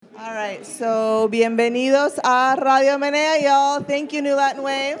right, so bienvenidos a Radio Menea, y'all. Thank you, New Latin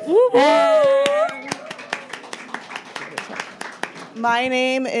Wave. My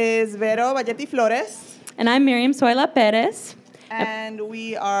name is Vero Valletti Flores. And I'm Miriam Zoila Perez. And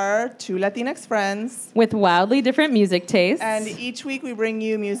we are two Latinx friends. With wildly different music tastes. And each week we bring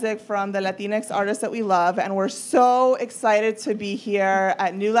you music from the Latinx artists that we love. And we're so excited to be here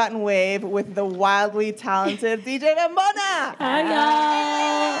at New Latin Wave with the wildly talented DJ Bembona. Hi,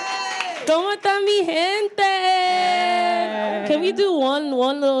 y'all. ¿Cómo está mi gente? Can we do one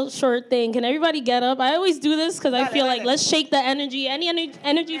little short thing? Can everybody get up? I always do this because I feel like let's shake the energy. Any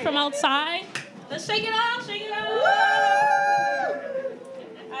energy from outside? Let's shake it off, shake it off.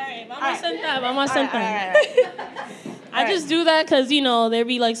 All right, vamos a sentar. I just do that because, there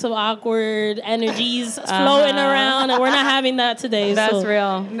be like some awkward energies floating around, and we're not having that today. That's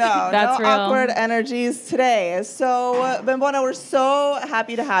real. That's real. Awkward energies today. So, Bembona, we're so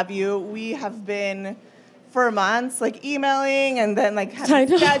happy to have you. We have been, for months, emailing and then,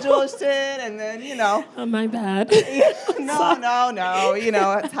 having schedule shit, and then, Oh, my bad. No.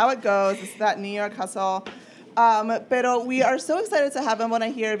 It's how it goes. It's that New York hustle. Pero we are so excited to have Bembona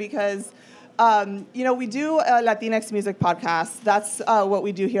here because... we do a Latinx music podcast. That's what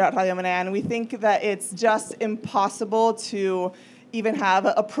we do here at Radio Menea, and we think that it's just impossible to even have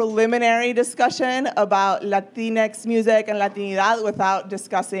a preliminary discussion about Latinx music and Latinidad without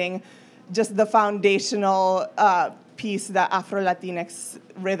discussing just the foundational piece that Afro-Latinx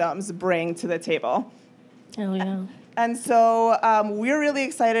rhythms bring to the table. Oh, yeah. And so we're really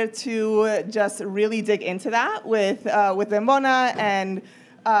excited to just really dig into that with Bembona and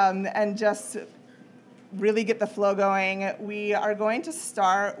just really get the flow going. We are going to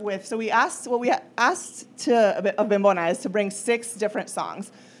start with, of Bembona is to bring 6 different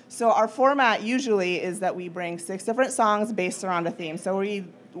songs. So our format usually is that we bring 6 different songs based around a theme. So we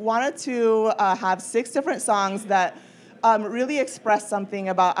wanted to have 6 different songs that really express something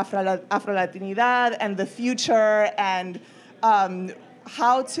about Afro-Latinidad and the future and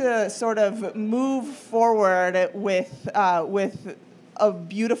how to sort of move forward with a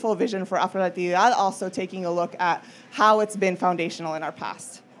beautiful vision for Afro-Latinidad, also taking a look at how it's been foundational in our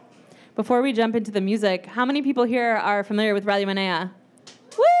past. Before we jump into the music, how many people here are familiar with Radio Menea?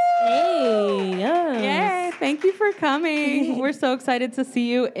 Woo! Hey, yes. Yay, thank you for coming. We're so excited to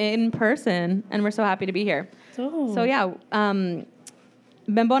see you in person, and we're so happy to be here. So yeah,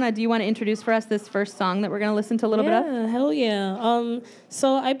 Bembona, do you want to introduce for us this first song that we're going to listen to a little bit of? Yeah, hell yeah.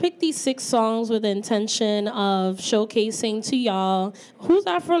 So I picked these 6 songs with the intention of showcasing to y'all who's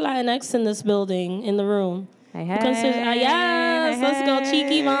Afro-Latinx in this building, in the room. Hey. Yes, let's go,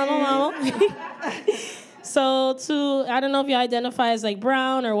 cheeky, mama. So I don't know if you identify as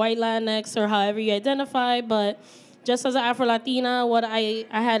brown or white Latinx or however you identify, but just as an Afro-Latina, what I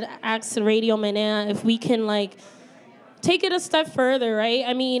had asked Radio Menea if we can take it a step further, right?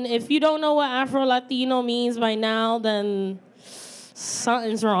 I mean, if you don't know what Afro-Latino means by now, then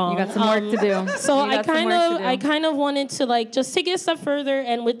something's wrong. You got some work to do. So I kind of wanted to just take it a step further,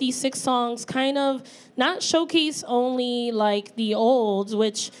 and with these 6 songs, kind of not showcase only the olds,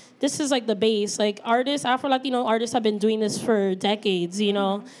 which this is the base. Afro-Latino artists have been doing this for decades,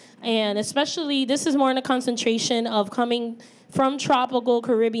 and especially this is more in a concentration of coming from tropical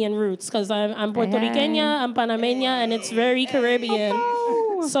Caribbean roots, because I'm Puerto Riqueña, I'm Panameña, and it's very Caribbean.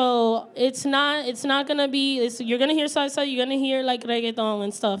 So it's not gonna be. You're gonna hear salsa, you're gonna hear reggaeton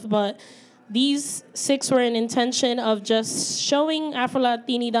and stuff, but these 6 were an intention of just showing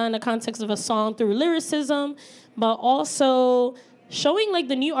Afro-Latinidad in the context of a song through lyricism, but also showing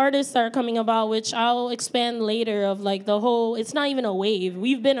the new artists that are coming about, which I'll expand later of the whole. It's not even a wave.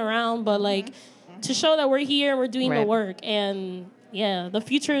 We've been around, but to show that we're here and we're doing the work. And yeah, the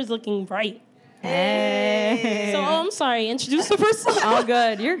future is looking bright. Hey. So I'm sorry, introduce the first song. All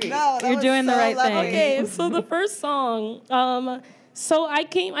good. You're doing the right thing. Okay, so the first song. So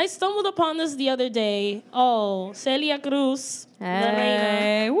I stumbled upon this the other day. Oh, Celia Cruz.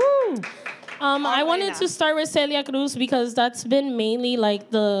 Hey. Woo. I wanted to start with Celia Cruz because that's been mainly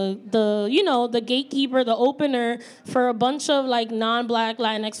the gatekeeper, the opener for a bunch of non-black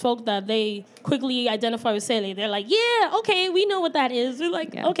Latinx folk that they quickly identify with Celia. They're yeah, okay, we know what that is. We're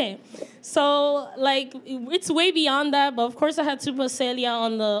okay. So it's way beyond that, but of course I had to put Celia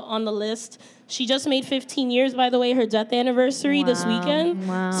on the list. She just made 15 years, by the way, her death anniversary this weekend.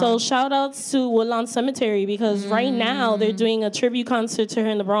 Wow. So shout outs to Woodlawn Cemetery because right now they're doing a tribute concert to her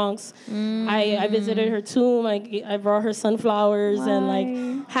in the Bronx. I visited her tomb. I brought her sunflowers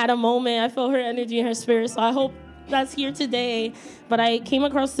and had a moment. I felt her energy and her spirit. So I hope that's here today. But I came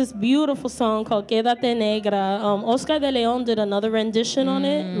across this beautiful song called Quédate Negra. Oscar de Leon did another rendition on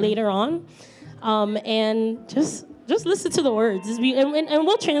it later on. And just listen to the words. And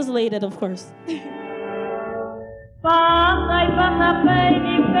we'll translate it, of course. Pasa y pasa,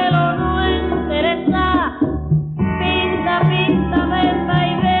 baby, pero no interesa. Pinta, pinta, bemba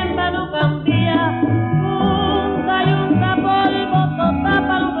y bemba no cambia. Unta y unta polvo,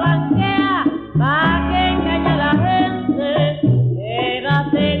 tapa lo blanquea. Pa' que engañe a la gente,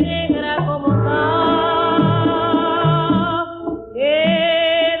 quédate negra como está.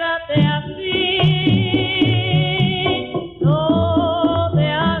 Quédate así, no te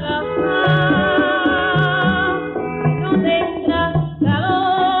hagas nada. No tendrás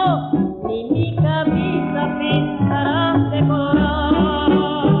calor, ni mi camisa pintarás de color.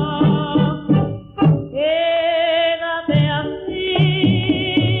 Quédate así,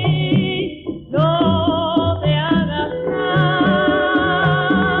 no te hagas nada.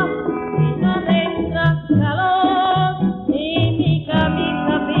 Si no tendrás calor, ni mi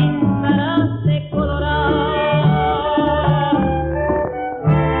camisa pintarás de color.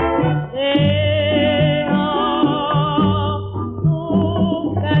 Deja tu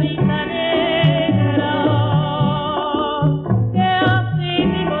carita negra, que así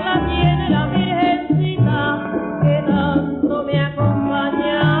mismo la tiene la Virgencita que tanto me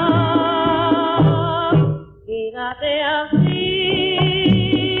acompaña. Quédate así,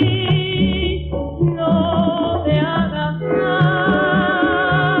 no te hagas nada.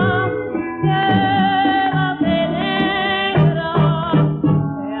 Quédate negra,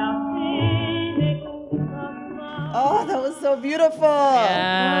 que así me gustas más. Oh, that was so beautiful.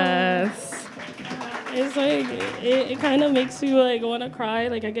 Yes. It's like it kind of makes you like want to cry.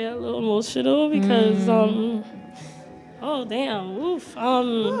 Like I get a little emotional because oh damn, oof.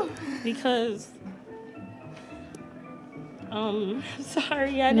 Because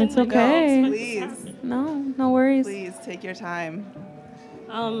sorry, I didn't. It's okay. Please, No worries. please take your time.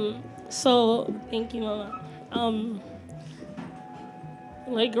 So thank you, Mama.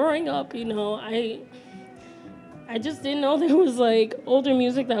 Like growing up, you know, I just didn't know there was like older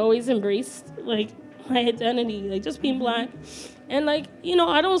music that always embraced like my identity, like just being black. And like, you know,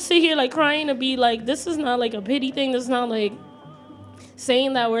 I don't sit here like crying to be like, this is not like a pity thing. This is not like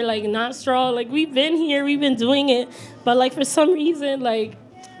saying that we're like not strong. Like we've been here, we've been doing it. But like for some reason, like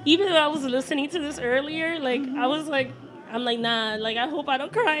even though I was listening to this earlier, like I was like, I'm like, nah, like I hope I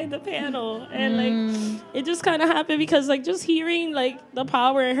don't cry in the panel. And like it just kind of happened because like just hearing like the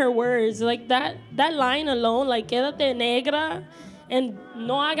power in her words, like that line alone, like quédate negra and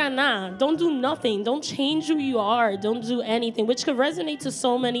no haga nada, don't do nothing, don't change who you are, don't do anything, which could resonate to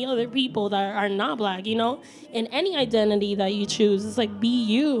so many other people that are not black, you know, in any identity that you choose. It's like be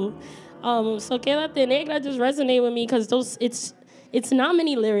you. So quédate negra just resonate with me because it's not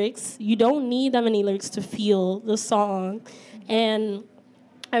many lyrics. You don't need that many lyrics to feel the song. And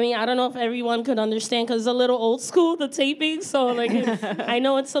I mean, I don't know if everyone could understand because it's a little old school, the taping. So like, I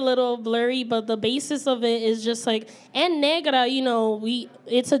know it's a little blurry, but the basis of it is just like, and negra, you know,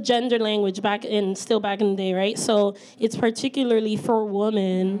 it's a gender language still back in the day, right? So it's particularly for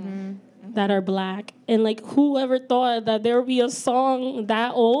women that are black. And like, whoever thought that there would be a song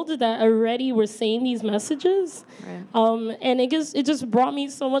that old that already were saying these messages? Right. And it just brought me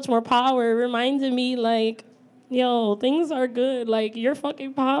so much more power. It reminded me like, yo, things are good. Like, you're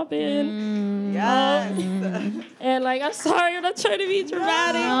fucking popping. Yes. And like, I'm sorry, I'm not trying to be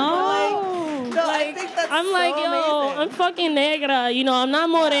dramatic. No, I think that's I'm so like, yo, amazing. I'm fucking negra. You know, I'm not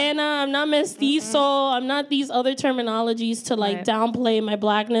morena. I'm not mestizo. I'm not these other terminologies to like downplay my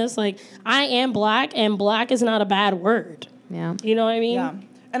blackness. Like, I am black, and black is not a bad word. Yeah. You know what I mean? Yeah.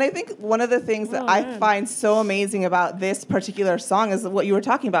 And I think one of the things that I find so amazing about this particular song is what you were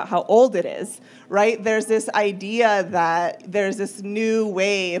talking about, how old it is, right? There's this idea that there's this new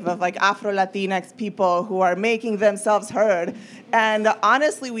wave of like Afro-Latinx people who are making themselves heard. And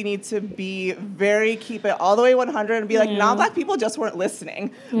honestly, we need to keep it all the way 100 and be like, non-black people just weren't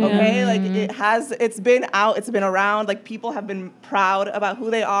listening, okay? Like it's been out, it's been around, like people have been proud about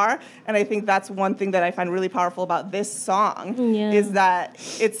who they are. And I think that's one thing that I find really powerful about this song is that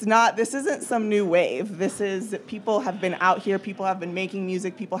this isn't some new wave. This is, people have been out here, people have been making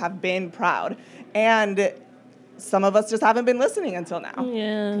music, people have been proud. And some of us just haven't been listening until now.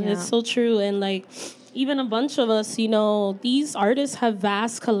 Yeah, it's so true. And like, even a bunch of us, you know, these artists have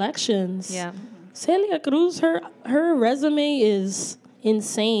vast collections. Yeah. Celia Cruz, her resume is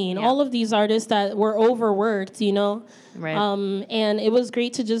insane. Yeah. All of these artists that were overworked, you know. Right. And it was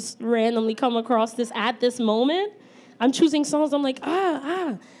great to just randomly come across this at this moment. I'm choosing songs. I'm like,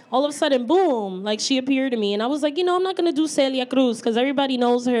 all of a sudden, boom, like she appeared to me. And I was like, I'm not going to do Celia Cruz because everybody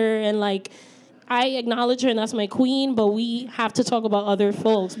knows her and like, I acknowledge her and that's my queen, but we have to talk about other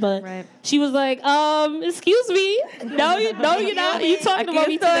folks. But she was like, excuse me. No, you're not. You talking about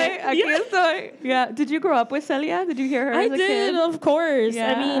me today. Aquí estoy. Yeah. Did you grow up with Celia? Did you hear her as a kid? Of course.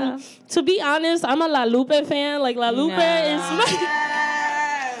 Yeah. I mean, to be honest, I'm a La Lupe fan. Like, La Lupe is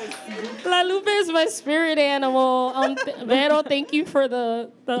La Lupe is my spirit animal. Vero, thank you for the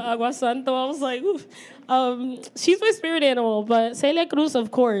Agua Santo. I was like, oof. She's my spirit animal, but Celia Cruz,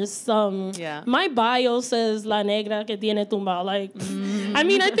 of course. My bio says La Negra que tiene tumba. Like, I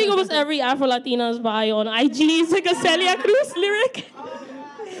mean, I think almost every Afro-Latina's bio on IG is like a Celia Cruz lyric.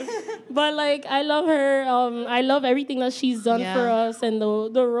 But like, I love her. I love everything that she's done for us and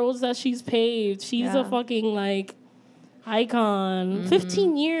the roads that she's paved. She's a fucking like icon.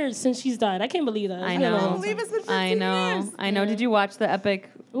 15 years since she's died. I can't believe that. I know. I can't believe it's been 15 years. I know. Did you watch the epic?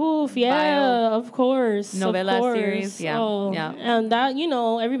 Oof, yeah, of course. Novela of course. series, yeah. Oh, yeah. And that,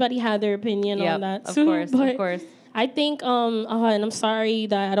 everybody had their opinion on that too. Of course. I think, and I'm sorry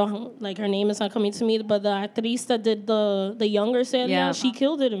that I don't, like, her name is not coming to me, but the actriz that did the younger Celia, she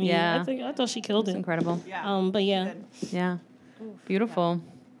killed it to me. Yeah. I thought she killed it. Incredible. Yeah. But yeah. Yeah. Beautiful.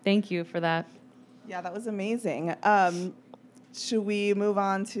 Thank you for that. Yeah, that was amazing. Should we move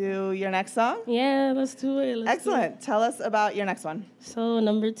on to your next song? Yeah, let's do it. Excellent. Tell us about your next one. So,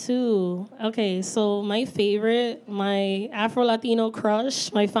 number 2. Okay, so my favorite, my Afro-Latino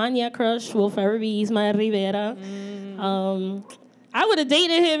crush, my Fania crush will forever be Ismael Rivera. I would have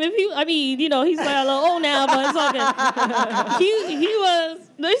dated him if he's like a little old now, but it's all good. he was...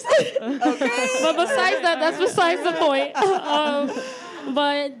 Okay. But besides that, that's besides the point.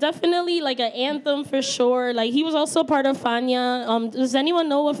 But definitely like an anthem for sure. Like he was also part of Fania. Does anyone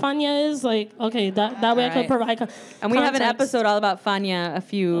know what Fania is? Like, okay, that way I could provide and we have an episode all about Fania a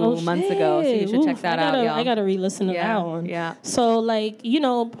few months ago, so you should check that out, y'all. I gotta re-listen to that one. Yeah. So like,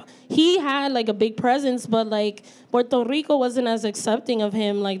 he had like a big presence, but like Puerto Rico wasn't as accepting of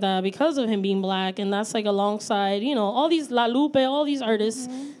him like that because of him being black, and that's like alongside, all these La Lupe, all these artists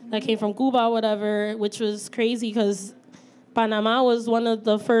that came from Cuba, whatever, which was crazy because Panama was one of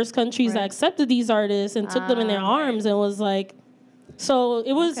the first countries that accepted these artists and took them in their arms and was like, so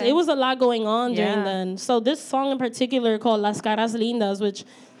it was a lot going on during then. So this song in particular called Las Caras Lindas, which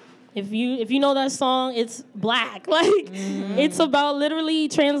if you know that song, it's black. Like it's about literally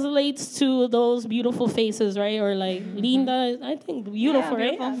translates to those beautiful faces, right? Or like linda, I think beautiful,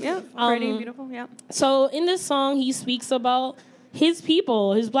 right? Yeah, pretty beautiful, yeah. So in this song, he speaks about his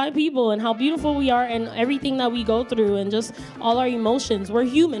people, his black people, and how beautiful we are and everything that we go through and just all our emotions. We're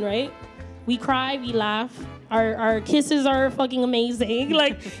human, right? We cry, we laugh. Our kisses are fucking amazing.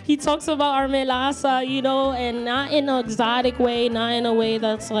 Like, he talks about our melaza, and not in an exotic way, not in a way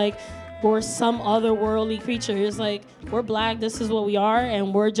that's like we're some otherworldly creatures. Like, we're black, this is what we are,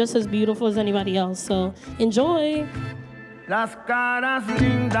 and we're just as beautiful as anybody else. So, enjoy. Las caras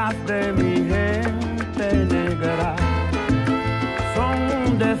lindas de mi gente negra son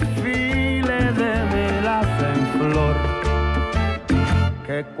un desfile de melaza en flor,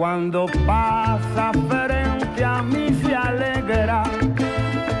 que cuando pasa frente a mí se alegra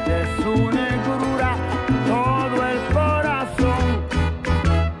de su negrura todo el corazón.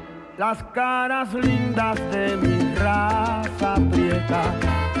 Las caras lindas de mi raza prieta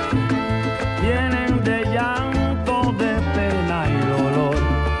tienen de llanto, de pena y dolor.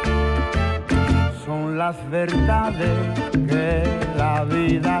 Son las verdades que la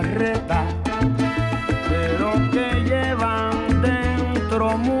vida reta, pero que llevan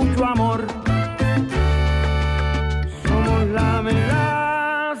dentro mucho amor. Somos la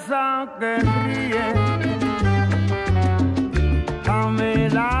melaza que ríe, la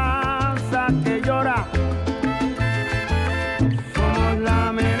melaza que llora. Somos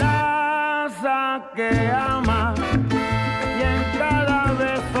la melaza que ama, y en cada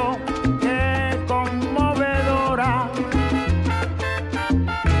beso que conmovedora.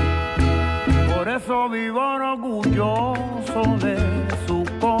 Por eso vivo orgulloso de su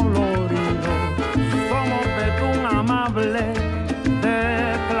colorido. Somos betún amable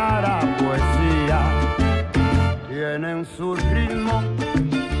de clara poesía. Tienen su ritmo,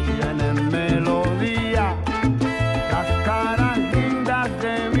 tienen melodía. Las caras lindas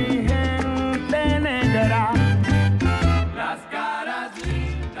de mi gente negra. Las caras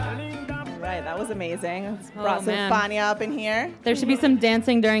lindas. All right, that was amazing. Let's brought some man. Fania up in here. There should be some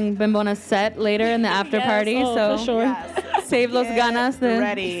dancing during Bimbona's set later in the after party, so for sure. save los ganas de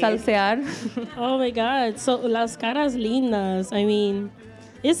ready. salsear. Oh my God. So, Las Caras Lindas. I mean,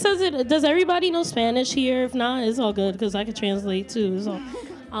 It says it. Does everybody know Spanish here? If not, it's all good because I could translate too. So,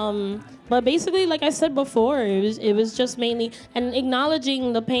 but basically, like I said before, it was just mainly and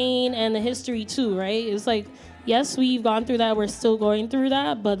acknowledging the pain and the history too, right? It's like, yes, we've gone through that. We're still going through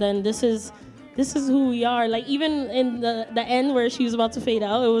that, but then this is who we are. Like even in the end where she was about to fade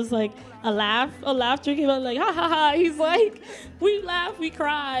out, it was like a laughter came out like ha ha ha. He's like, we laugh, we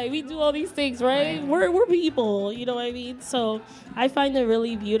cry, we do all these things, right? We're people, you know what I mean? So I find it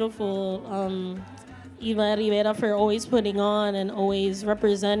really beautiful, Eva Rivera, for always putting on and always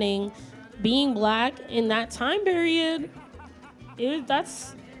representing being Black in that time period.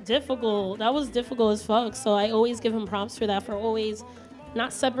 That's difficult. That was difficult as fuck. So I always give him props for that, for always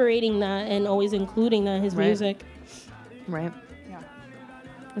not separating that and always including that in his music. Right. Yeah.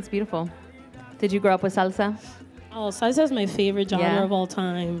 That's beautiful. Did you grow up with salsa? Oh, salsa is my favorite genre of all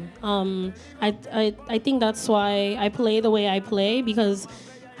time. I think that's why I play the way I play, because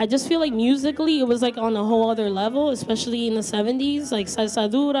I just feel like musically it was like on a whole other level, especially in the 70s, like salsa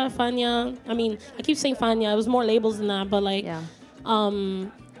dura, fania. I mean, I keep saying fania. It was more labels than that, but like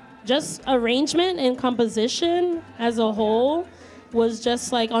just arrangement and composition as a whole was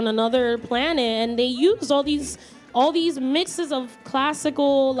just like on another planet, and they used all these mixes of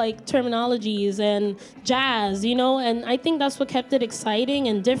classical like terminologies and jazz, you know, and I think that's what kept it exciting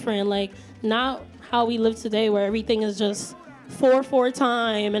and different, like not how we live today where everything is just 4/4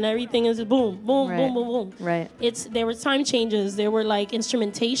 time and everything is boom, boom, boom, boom, boom. Right. There were time changes, there were like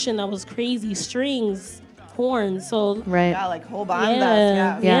instrumentation that was crazy, strings, horns, so Yeah, like whole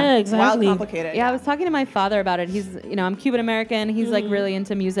bandas. Yeah, exactly. Wild, complicated. Yeah, I was talking to my father about it. He's, I'm Cuban American. He's like really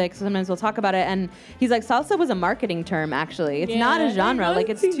into music, so sometimes we'll talk about it. And he's like, salsa was a marketing term, actually. It's not a genre. Like,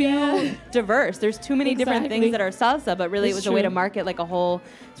 it's too diverse. There's too many different things that are salsa, but really it was a way to market like a whole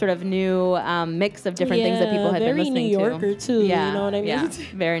sort of new mix of different things that people had been listening to. Very New Yorker, too, Yeah, you know what I mean? Yeah,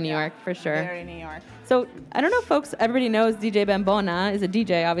 very New York, for sure. Very New York. So I don't know if folks, everybody knows DJ Bambona is a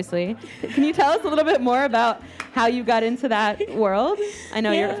DJ, obviously. Can you tell us a little bit more about how you got into that world? I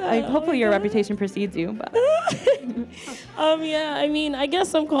know hopefully your reputation precedes you. But. Yeah, I mean, I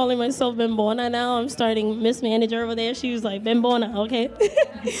guess I'm calling myself Bambona now. I'm starting Miss Manager over there. She was like, Bambona, okay?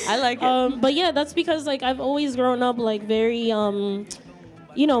 I like it. But yeah, that's because like I've always grown up like very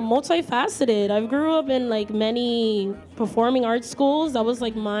multifaceted. I grew up in like many performing arts schools. That was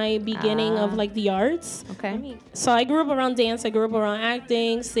like my beginning of like the arts. Okay. So I grew up around dance. I grew up around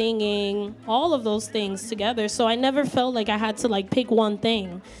acting, singing, all of those things together. So I never felt like I had to like pick one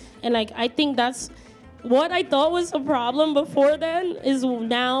thing. And like I think that's what I thought was a problem before then is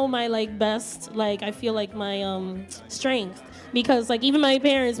now my like best, like I feel like my strength. Because like even my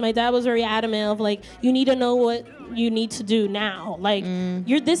parents, my dad was very adamant of like, you need to know what you need to do now. Like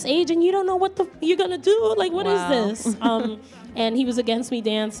you're this age and you don't know what you're gonna do. Like what is this? And he was against me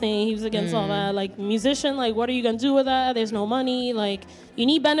dancing. He was against all that. Like musician, like what are you gonna do with that? There's no money. Like you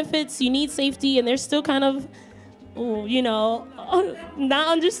need benefits, you need safety, and they're still kind of, not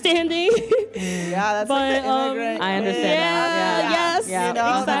understanding. Yeah, that's like the immigrant. I understand that. Yes. Exactly.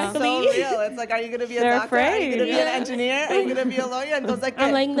 That's so Exactly. real. It's like, are you going to be a They're doctor? Are you going to afraid. be an engineer? Are you going to be a lawyer? And goes like,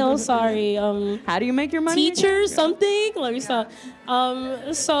 I'm like, no, sorry. How do you make your money? Teacher, something. Let me stop.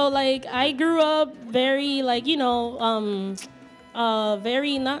 So like I grew up very like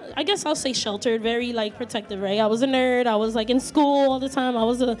very not, I guess I'll say sheltered, very like protected, right? I was a nerd. I was like in school all the time.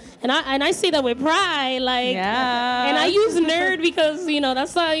 And I say that with pride, like, and I use nerd because,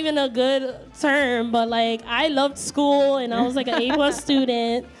 that's not even a good term, but like I loved school and I was like an A+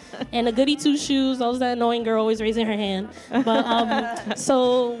 student and a goody two shoes. I was that annoying girl always raising her hand. But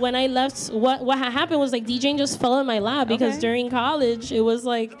so when I left, what had happened was like DJing just fell in my lap because during college it was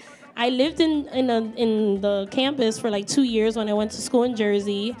like, I lived in the campus for like 2 years when I went to school in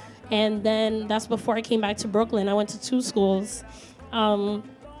Jersey, and then that's before I came back to Brooklyn. I went to 2 schools, and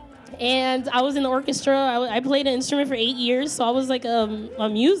I was in the orchestra. I played an instrument for 8 years, so I was like a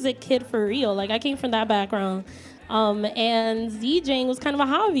music kid for real. Like I came from that background, and DJing was kind of a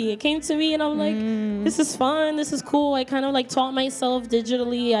hobby. It came to me, and I'm like, this is fun, this is cool. I kind of like taught myself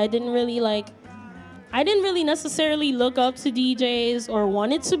digitally. I didn't really necessarily look up to DJs or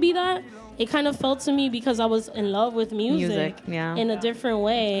wanted to be that. It kind of felt to me because I was in love with music in a different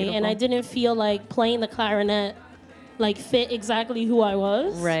way. And I didn't feel like playing the clarinet like fit exactly who I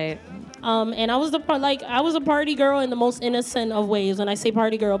was. Right. And I was a party girl in the most innocent of ways when I say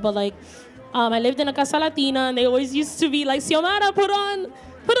party girl, but like I lived in a Casa Latina and they always used to be like, Xiomara, put on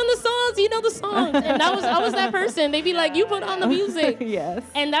the songs, you know the songs. And I was that person. They'd be like, you put on the music. Yes.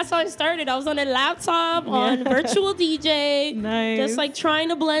 And that's how I started. I was on a laptop, on virtual DJ. Nice. Just like trying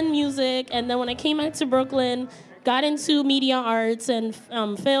to blend music. And then when I came back to Brooklyn, got into media arts and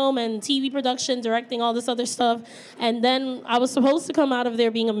film and TV production, directing, all this other stuff. And then I was supposed to come out of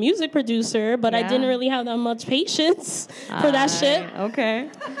there being a music producer, but I didn't really have that much patience for that shit. Okay.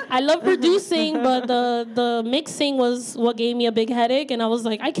 I love producing, but the mixing was what gave me a big headache. And I was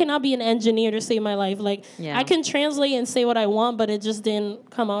like, I cannot be an engineer to save my life. Like, I can translate and say what I want, but it just didn't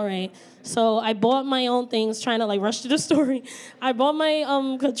come out right. So I bought my own things, trying to like rush to the story. I bought my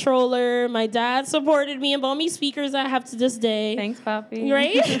controller. My dad supported me and bought me speakers I have to this day. Thanks, Papi.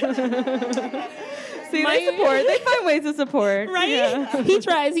 Right? See, they support. They find ways to support. Right? Yeah. He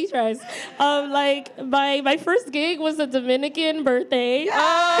tries. Like my first gig was a Dominican birthday.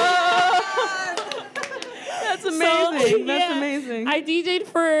 That's amazing. So, That's amazing. I DJ'd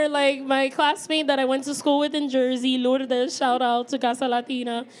for like my classmate that I went to school with in Jersey, Lourdes. Shout out to Casa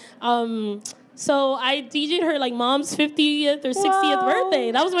Latina. So I DJ'd her like mom's 50th or 60th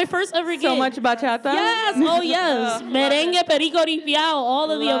birthday. That was my first ever gig. So much bachata? Yes. Oh, yes. Merengue, perico, ripiao, all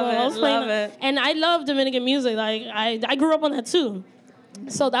of the above. I was playing it. And I love Dominican music. Like I grew up on that too.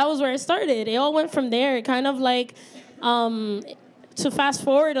 So that was where it started. It all went from there. It kind of like to fast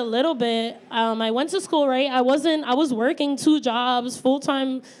forward a little bit, I went to school, right? I was working 2 jobs,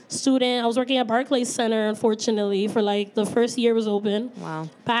 full-time student. I was working at Barclays Center, unfortunately, for like the first year it was open. Wow.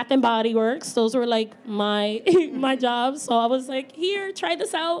 Bath and Body Works. Those were like my my jobs. So I was like, here, try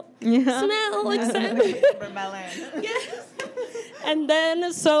this out. Yeah. Smell, accept. Yes. And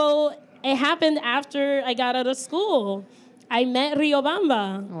then, so it happened after I got out of school. I met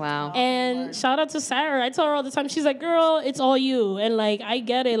Riobamba. Wow. And shout out to Sarah. I tell her all the time, she's like, girl, it's all you. And like, I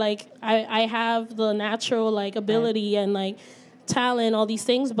get it. Like, I have the natural like ability and like talent, all these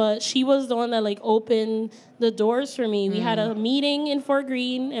things, but she was the one that like opened the doors for me. We had a meeting in Fort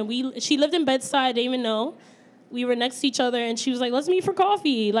Greene and she lived in Bed-Stuy, I didn't even know. We were next to each other and she was like, let's meet for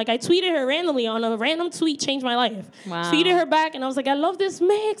coffee. Like I tweeted her randomly on a random tweet, changed my life. Wow. Tweeted her back and I was like, I love this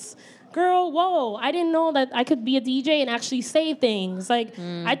mix. Girl, whoa, I didn't know that I could be a DJ and actually say things. Like,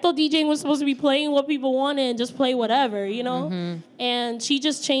 I thought DJing was supposed to be playing what people wanted and just play whatever, you know? And she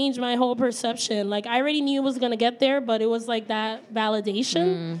just changed my whole perception. Like, I already knew it was going to get there, but it was like that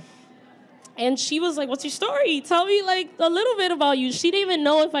validation. And she was like, what's your story? Tell me, like, a little bit about you. She didn't even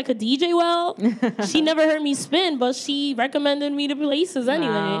know if I could DJ well. She never heard me spin, but she recommended me to places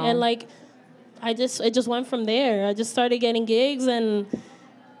anyway. Wow. And, like, it just went from there. I just started getting gigs and...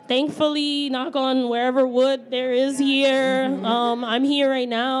 Thankfully, knock on wherever wood there is here. I'm here right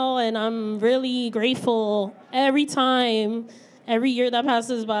now, and I'm really grateful every year that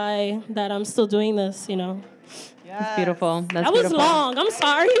passes by, that I'm still doing this, you know. That's beautiful. That was long. I'm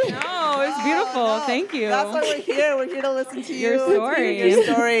sorry. No, it's beautiful. No. Thank you. That's why we're here. We're here to listen to Your story. Your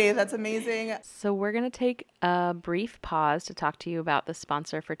story. That's amazing. So we're going to take a brief pause to talk to you about the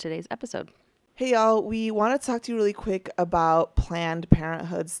sponsor for today's episode. Hey, y'all. We want to talk to you really quick about Planned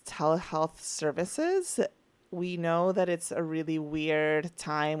Parenthood's telehealth services. We know that it's a really weird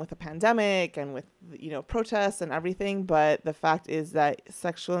time with the pandemic and with, protests and everything, but the fact is that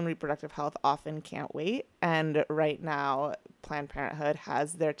sexual and reproductive health often can't wait. And right now, Planned Parenthood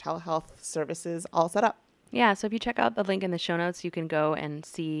has their telehealth services all set up. Yeah, so if you check out the link in the show notes, you can go and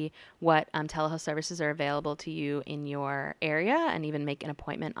see what telehealth services are available to you in your area and even make an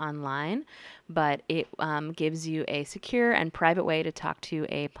appointment online. But it gives you a secure and private way to talk to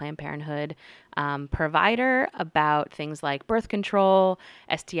a Planned Parenthood provider about things like birth control,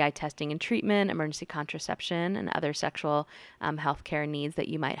 STI testing and treatment, emergency contraception, and other sexual health care needs that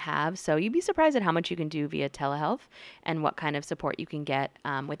you might have. So you'd be surprised at how much you can do via telehealth and what kind of support you can get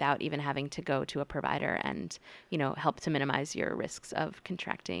without even having to go to a provider and, help to minimize your risks of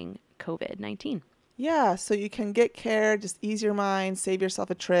contracting COVID-19. Yeah, so you can get care, just ease your mind, save yourself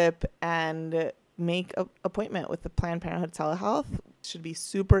a trip, and make an appointment with the Planned Parenthood telehealth. It should be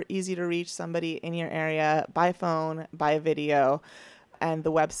super easy to reach somebody in your area by phone, by video. And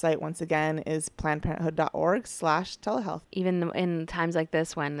the website, once again, is plannedparenthood.org/telehealth. Even in times like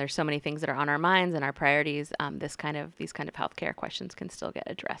this, when there's so many things that are on our minds and our priorities, these kind of healthcare questions can still get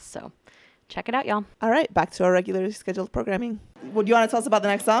addressed. So check it out, y'all. All right, back to our regularly scheduled programming. Well, do you want to tell us about the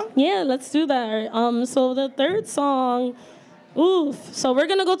next song? Yeah, let's do that. So the third song, so we're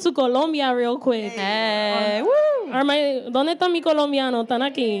going to go to Colombia real quick. Hey, woo! ¿Dónde está mi colombiano? ¿Están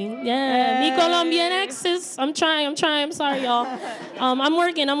aquí? Yeah, mi Colombian exes. I'm trying. I'm sorry, y'all. I'm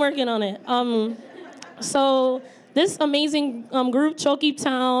working on it. So this amazing group, Chokeep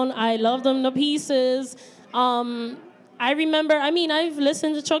Town, I love them to pieces. I remember, I've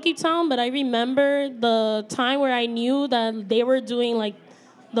listened to Chokeep Town, but I remember the time where I knew that they were doing like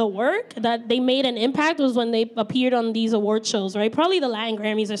the work, that they made an impact, was when they appeared on these award shows, right? Probably the Latin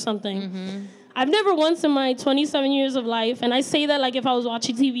Grammys or something. I've never once in my 27 years of life, and I say that like if I was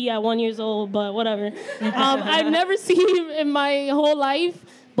watching TV at 1 year old, but whatever. I've never seen in my whole life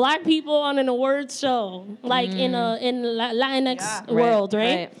Black people on an awards show, like in Latinx world,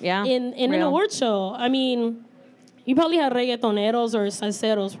 right? Yeah. In an award show. I mean, you probably had reggaetoneros or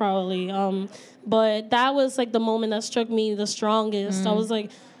salseros probably, but that was like the moment that struck me the strongest. I was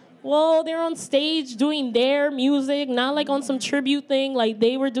like, well, they're on stage doing their music, not like on some tribute thing. Like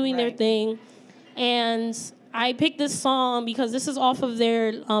they were doing their thing, and I picked this song because this is off of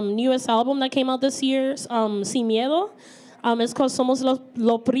their newest album that came out this year, Sin Miedo. It's called Somos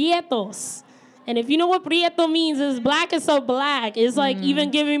los Prietos. And if you know what Prieto means, it's black is so black. It's like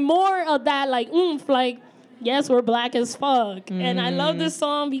even giving more of that like oomph, like, yes, we're black as fuck. And I love this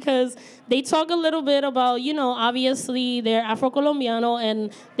song because they talk a little bit about, you know, obviously they're Afro-Colombiano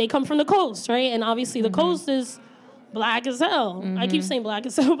and they come from the coast, right? And obviously the coast is black as hell. I keep saying black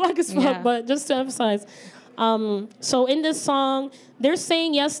as hell, black as fuck, but just to emphasize. So in this song, they're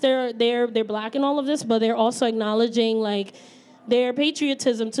saying, yes, they're black in all of this, but they're also acknowledging like their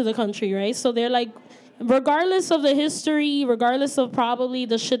patriotism to the country, right? So they're like, regardless of the history, regardless of probably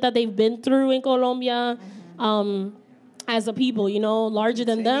the shit that they've been through in Colombia, as a people, you know, larger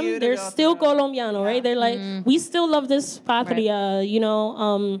than them, they're still Colombiano, right? They're like, we still love this patria, you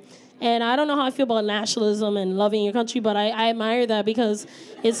know, and I don't know how I feel about nationalism and loving your country, but I admire that because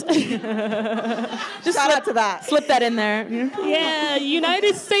it's... Just Shout out to that. Slip that in there. Yeah,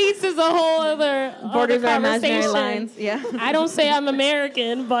 United States is a whole other Borders are conversation. imaginary lines. Yeah. I don't say I'm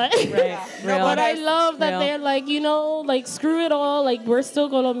American, but but I love that they're like, you know, like screw it all, like we're still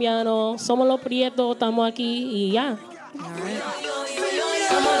Colombiano, somos los prietos, estamos aquí, y ya. All right.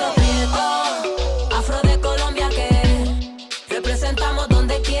 Somos los prietos, afro de Colombia que representamos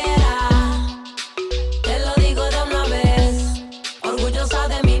donde quiera. Te lo digo de una vez, orgullosa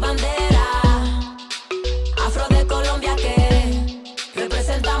de mi bandera. Afro de Colombia que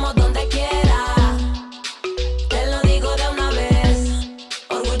representamos donde quiera. Te lo digo de una vez,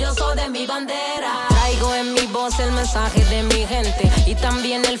 orgulloso de mi bandera. Traigo en mi voz el mensaje de mi gente y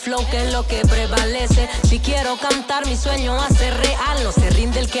también el flow que es lo que prevalece. Si quiero cantar mi sueño hace real, no se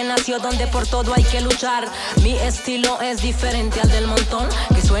rinde el que nació donde por todo hay que luchar. Mi estilo es diferente al del montón,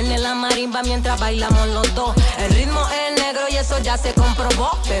 que suene la marimba mientras bailamos los dos. El ritmo es negro y eso ya se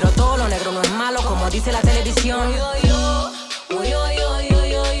comprobó, pero todo lo negro no es malo como dice la televisión. Uy, uy, uy, uy,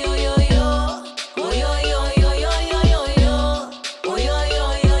 uy, uy, uy, uy.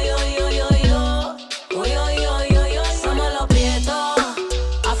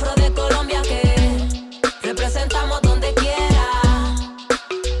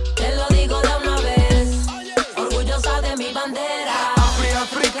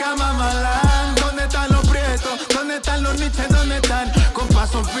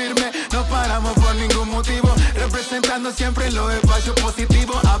 Firme, no paramos por ningún motivo, representando siempre los espacios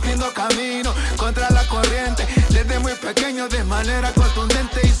positivos, abriendo camino contra la corriente, desde muy pequeño de manera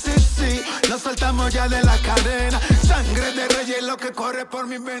contundente. Y sí, nos soltamos ya de la cadena, sangre de reyes es lo que corre por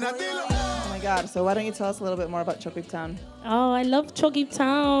mis venas. Oh my God, so why don't you tell us a little bit more about Chokip Town? Oh, I love Chokip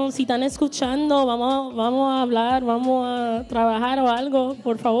Town. Si están escuchando, vamos a hablar, vamos a trabajar o algo,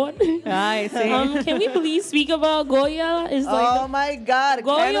 por favor. Ay, sí. Can we please speak about Goya? Is Oh my God,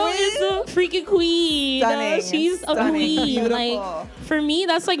 Goya is a freaking queen. Stunning. She's a Stunning. queen. Beautiful. Like for me,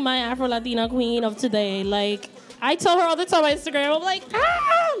 that's like my Afro-Latina queen of today. Like I tell her all the time on Instagram, I'm like,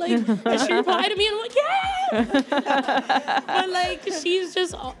 like, and she replied to me, and I'm like, yeah. But like, she's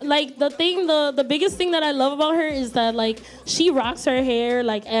just like the biggest thing that I love about her is that like she rocks her hair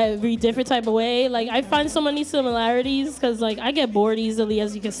like every different type of way. Like I find so many similarities because like I get bored easily,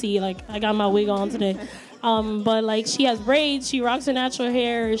 as you can see. Like I got my wig on today, but like she has braids, she rocks her natural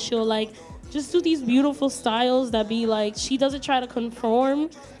hair. She'll like just do these beautiful styles that be like, she doesn't try to conform.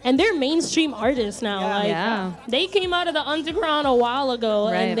 And they're mainstream artists now. They came out of the underground a while ago,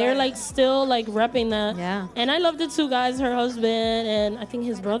 and they're like still like repping that. Yeah. And I love the two guys, her husband and I think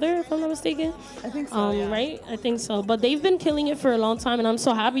his brother, if I'm not mistaken. I think so, Right? I think so. But they've been killing it for a long time, and I'm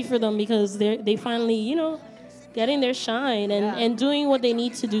so happy for them because they finally, you know, getting their shine and doing what they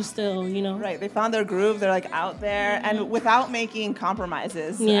need to do still, you know. Right, they found their groove. They're like out there, and without making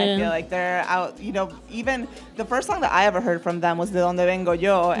compromises. Yeah. I feel like they're out. You know, even the first song that I ever heard from them was "De Donde Vengo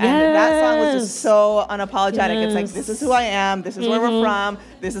Yo," and that song was just so unapologetic. It's like, this is who I am. This is where we're from.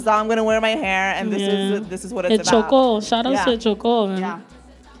 This is how I'm gonna wear my hair, and this is what it's about. Choco, shout out to Choco, man. Yeah.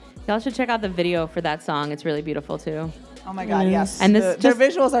 Y'all should check out the video for that song. It's really beautiful too. Oh my God, yes. And this their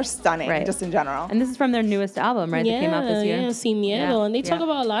visuals are stunning, Right. just in general. And this is from their newest album, right? That came out this year. Yeah, Sin Miedo. And they talk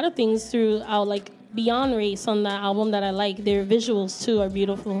about a lot of things throughout, like, beyond race on that album that I like. Their visuals, too, are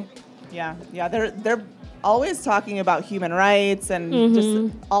beautiful. Yeah. They're always talking about human rights and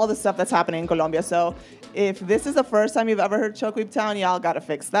just all the stuff that's happening in Colombia. So if this is the first time you've ever heard Choquib Town, y'all got to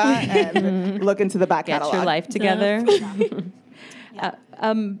fix that and look into the back catalog. Get your life together.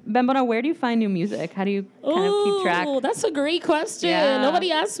 Bembona, where do you find new music? How do you kind of keep track? Oh, that's a great question. Yeah.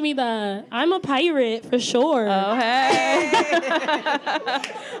 Nobody asked me that. I'm a pirate for sure. Oh, hey.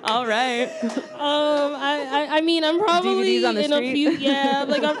 All right. I mean, I'm probably DVDs on the in street? a few. Yeah,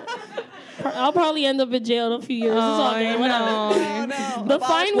 like I'll probably end up in jail in a few years. It's all good. Whatever. No. The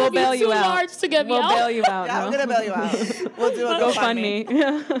fine will be too large to get me We'll out. bail you out. Yeah, I'm going to bail you out. We'll do a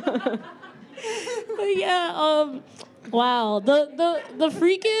GoFundMe. But yeah, wow. The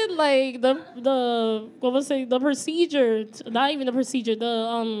freaking like the what was it? The procedure, not even the procedure,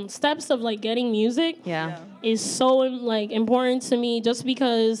 the steps of like getting music is so like important to me just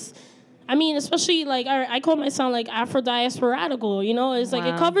because I mean, especially like I call my sound like Afro diaspora radical, you know? It's like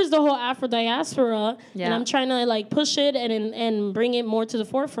it covers the whole Afro diaspora and I'm trying to like push it and bring it more to the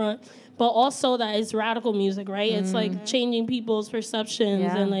forefront. But also that it's radical music, right? It's like changing people's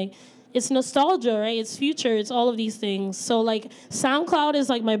perceptions and like it's nostalgia, right? It's future. It's all of these things. So, like, SoundCloud is,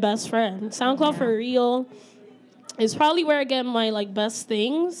 like, my best friend. SoundCloud for real is probably where I get my, like, best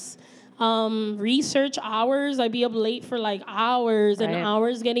things. Research hours. I'd be up late for, like, hours and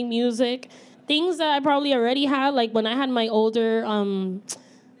hours getting music. Things that I probably already had, like, when I had my older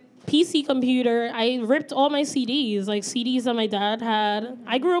PC computer, I ripped all my CDs, like, CDs that my dad had.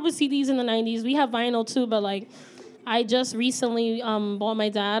 I grew up with CDs in the 90s. We have vinyl, too, but, like, I just recently bought my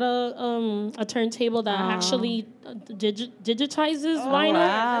dad a turntable that actually digitizes vinyl.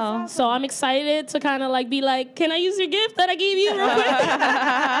 Wow. So I'm excited to kind of like be like, can I use your gift that I gave you real quick?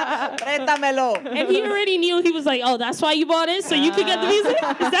 Prétamelo. And he already knew. He was like, oh, that's why you bought it? So you could get the music?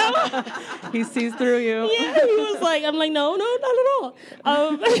 Is that what? He sees through you. Yeah, he was like, I'm like, no, not at all.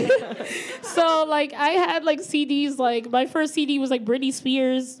 So like I had like CDs, like my first CD was like Britney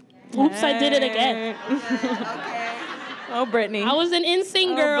Spears. Oops, I did it again. Oh, Britney. I was an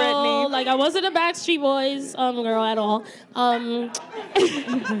NSYNC girl. Britney. Like I wasn't a Backstreet Boys girl at all.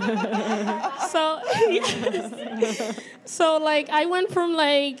 So like I went from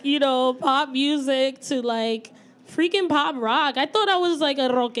like, you know, pop music to like freaking pop rock. I thought I was like a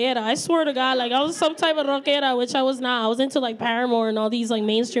rockera. I swear to God, like I was some type of rockera, which I was not. I was into like Paramore and all these like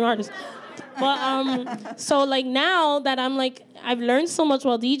mainstream artists. But so like now that I'm like I've learned so much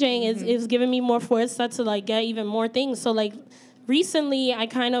while DJing is giving me more fuerza to like get even more things. So like recently I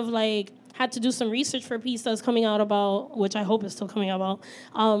kind of like had to do some research for a piece that's coming out about, which I hope is still coming out about,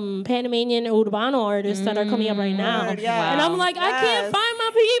 Panamanian Urbano artists that are coming up right now. Word, yeah. And I'm like, I can't find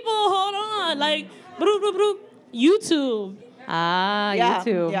my people. Hold on. Like, YouTube.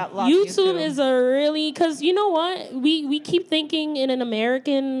 YouTube. Yeah, love YouTube is a really, because you know what? We keep thinking in an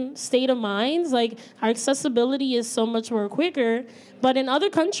American state of minds, like our accessibility is so much more quicker. But in other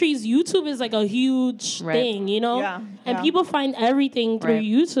countries, YouTube is like a huge thing, you know? Yeah, and yeah. people find everything through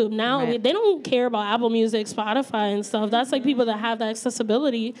YouTube. Now, Right. they don't care about Apple Music, Spotify, and stuff. That's like people that have that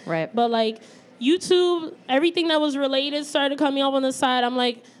accessibility. Right. But like YouTube, everything that was related started coming up on the side. I'm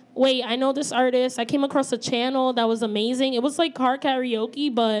like, wait, I know this artist. I came across a channel that was amazing. It was like car karaoke,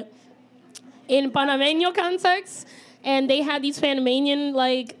 but in Panameño context. And they had these Panamanian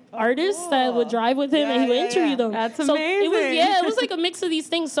like artists that would drive with him and he would interview them. That's so amazing. It was like a mix of these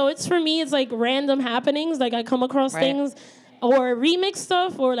things. So it's for me, it's like random happenings. Like I come across Right. things or remix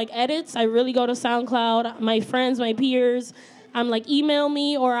stuff or like edits. I really go to SoundCloud. My friends, my peers, I'm like, email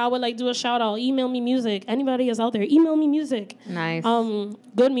me, or I would like do a shout out. Email me music. Anybody is out there, email me music. Nice.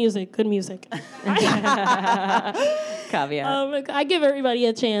 Good music. Caveat. I give everybody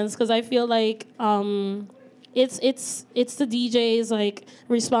a chance because I feel like it's the DJ's like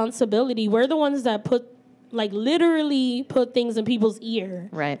responsibility. We're the ones that literally put things in people's ear.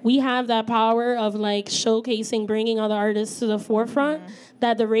 Right. We have that power of like showcasing, bringing other artists to the forefront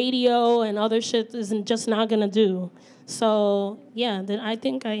that the radio and other shit isn't just not gonna do. So yeah, then I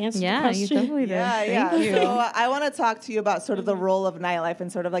think I answered the Yeah, question. you definitely did. Yeah. Thank you. So I want to talk to you about sort of the role of nightlife and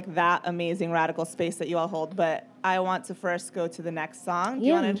sort of like that amazing radical space that you all hold. But I want to first go to the next song. Do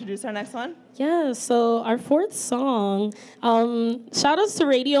you want to introduce our next one? Yeah, so our fourth song, shout outs to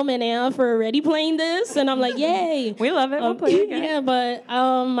Radio Menea for already playing this, and I'm like, yay. We love it. We'll play it again. Yeah, but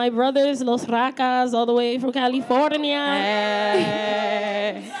my brothers, Los Racas, all the way from California.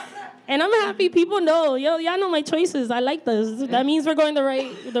 Hey. And I'm happy people know. Y'all know my choices. I like this. That means we're going the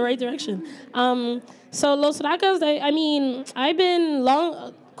right direction. So Los Racas, I've been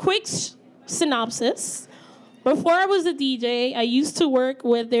quick synopsis. before I was a DJ, I used to work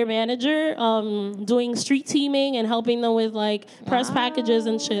with their manager, doing street teaming and helping them with like press packages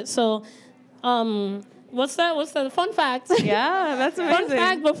and shit. So, what's that? Fun fact? Yeah, that's amazing. Fun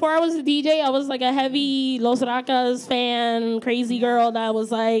fact, before I was a DJ, I was like a heavy Los Racas fan, crazy girl that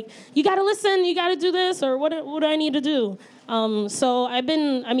was like, you gotta listen, you gotta do this, or what do I need to do? So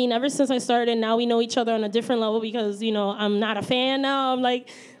ever since I started, now we know each other on a different level because, I'm not a fan now, I'm like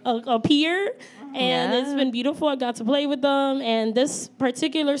a peer. And it's been beautiful. I got to play with them. And this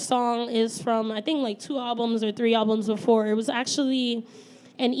particular song is from, I think, like 2 albums or 3 albums before. It was actually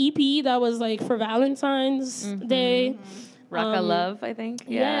an EP that was like for Valentine's Day. Raka Love, I think.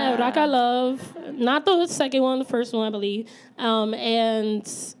 Yeah, Raka Love. Not the second one, the first one, I believe. And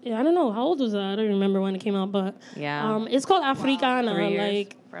I don't know, how old was that? I don't remember when it came out, but it's called Africana. 3 years,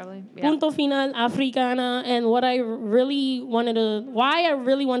 like probably. Yeah. Punto Final, Africana. And why I really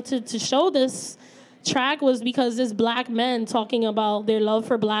wanted to show this track was because it's black men talking about their love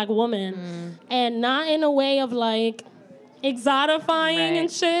for black women. And not in a way of like exotifying and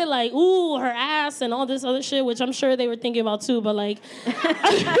shit, like, ooh, her ass and all this other shit, which I'm sure they were thinking about too, but like, because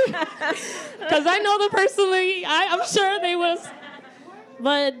I know them personally, I'm sure they was,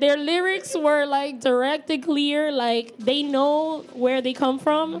 but their lyrics were like direct and clear, like they know where they come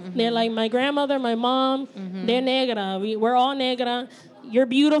from. They're like, my grandmother, my mom, they're negra, we're all negra, you're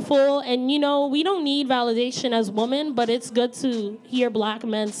beautiful, and we don't need validation as women, but it's good to hear black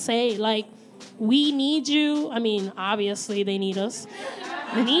men say, like, we need you. I mean, obviously they need us.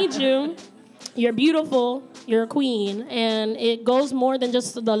 We need you. You're beautiful. You're a queen. And it goes more than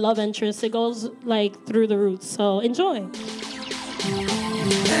just the love interest. It goes like through the roots. So enjoy.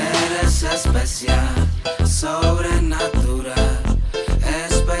 Eres especial, sobrenatural,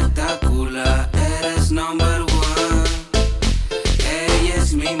 espectacular. Eres number one. Ella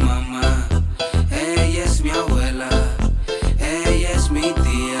es mi mamá. Ella es mi abuela. Ella es mi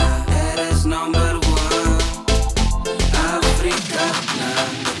tía. Number one, Africana,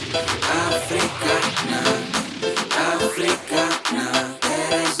 Africana, Africana,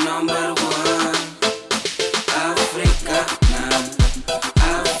 eres number one, Africana,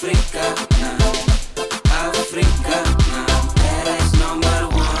 Africana, Africana, eres number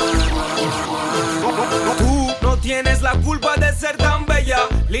one. Tú no tienes la culpa de ser tan bella,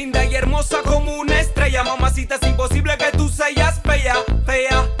 linda y hermosa como una estrella, mamacita, es imposible que tú seas fea,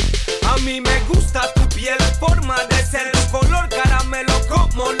 fea. A mí me gusta tu piel, forma de ser, tu color caramelo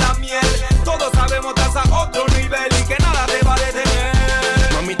como la miel. Todos sabemos estás a otro nivel y que nada te va a detener.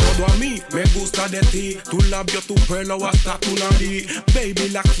 Mami, todo a mí me gusta de ti, tu labio, tu pelo, hasta tu nariz. Baby,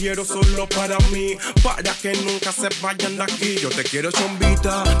 la quiero solo para mí, para que nunca se vayan de aquí. Yo te quiero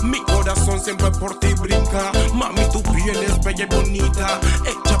chombita, mi corazón siempre por ti brinca. Mami, tu piel es bella y bonita,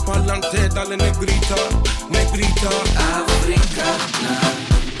 echa pa'lante, dale negrita, negrita. Africana,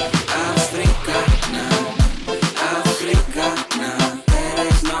 Africana, Africana,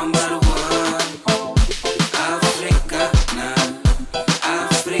 eres number one. Africana,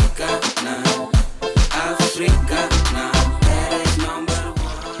 Africana, Africana, eres number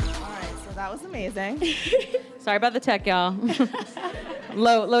one. All right, so that was amazing. Sorry about the tech, y'all.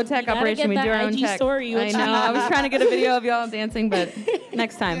 Low tech operation. We do our own IG tech. story, I know. I was trying to get a video of y'all dancing, but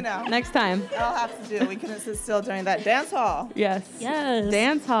next time. Next time. I'll have to do. We can assist still during that dance hall. Yes. Yes.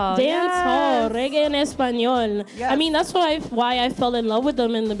 Dance hall. Dance hall. Reggae en español. Yes. I mean, that's why I fell in love with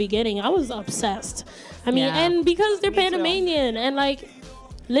them in the beginning. I was obsessed. I mean, and because they're Panamanian and like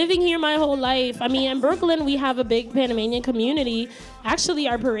living here my whole life. I mean, in Brooklyn, we have a big Panamanian community. Actually,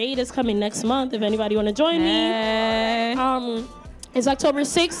 our parade is coming next month. If anybody want to join me. It's October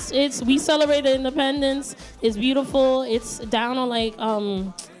 6th. We celebrate the independence. It's beautiful. It's down on like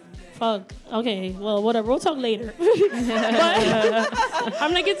okay, well, whatever. We'll talk later. But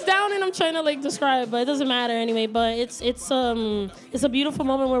I'm like, it's down and I'm trying to like describe, but it doesn't matter anyway. But it's a beautiful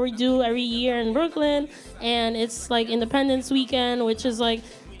moment where we do every year in Brooklyn, and it's like Independence Weekend, which is like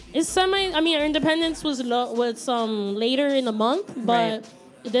it's our independence was later in the month, but. Right.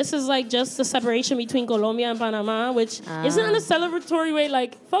 This is like just the separation between Colombia and Panama, which isn't in a celebratory way,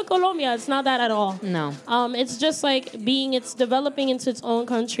 like, fuck Colombia. It's not that at all. No. It's just like it's developing into its own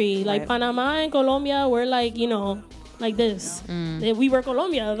country. Like, Panama and Colombia, we're like, like this. We were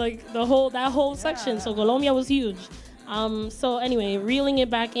Colombia, like that whole section. So Colombia was huge. So anyway, reeling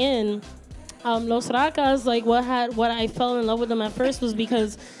it back in, Los Racas, like what I fell in love with them at first was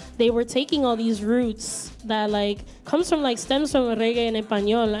because they were taking all these roots that like stems from reggae en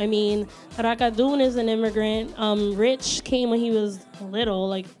español. I mean, Racadun is an immigrant. Rich came when he was little,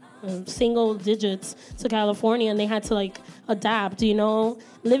 like single digits to California, and they had to like adapt, you know,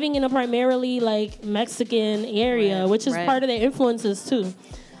 living in a primarily like Mexican area, which is part of their influences too.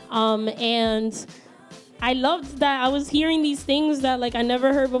 And I loved that I was hearing these things that like I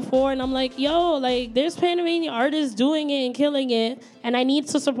never heard before, and I'm like, yo, like there's Panamanian artists doing it and killing it, and I need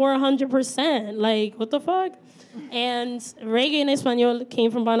to support 100%. Like, what the fuck? And reggae en español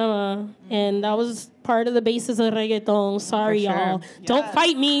came from Panama, and that was part of the basis of reggaeton. Sorry, y'all. Yes. Don't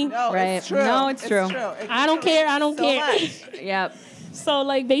fight me. No, it's true. No, it's true. I don't care. I don't care. Yep. So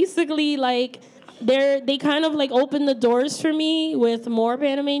like basically like they kind of like opened the doors for me with more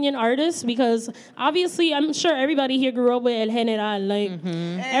Panamanian artists, because obviously I'm sure everybody here grew up with El General. Like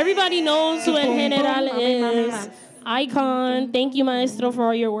everybody knows who El General is. Icon. Thank you, Maestro, for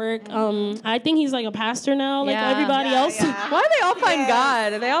all your work. I think he's like a pastor now, like everybody else. Yeah. Why do they all find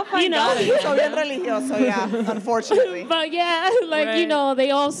God? They all find God. So bien religioso, yeah, unfortunately. But yeah, like, you know,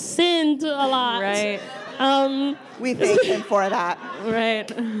 they all sinned a lot. Right. We thank him for that. Right.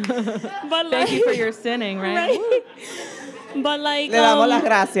 But like, thank you for your sinning, right? But like, Le damos las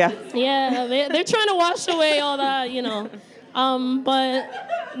gracias. Yeah, they're trying to wash away all that, you know. But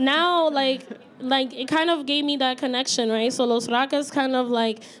now, like it kind of gave me that connection, right? So Los Racas kind of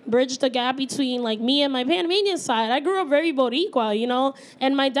like bridged the gap between like me and my Panamanian side. I grew up very Boricua, you know,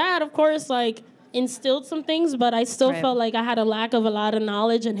 and my dad, of course, like instilled some things, but I still felt like I had a lack of a lot of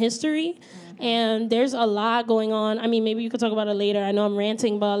knowledge and history. And there's a lot going on. I mean, maybe you could talk about it later. I know I'm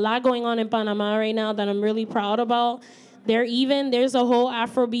ranting, but a lot going on in Panama right now that I'm really proud about. There's a whole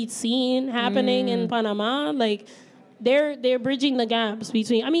Afrobeat scene happening in Panama. Like, they're bridging the gaps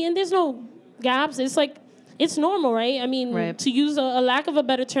between. I mean, and there's no gaps. It's like it's normal, right? I mean, to use a lack of a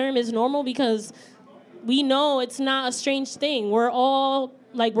better term, is normal because we know it's not a strange thing. We're all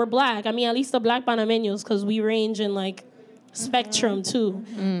like we're black. I mean, at least the black Panameños, because we range in like spectrum too.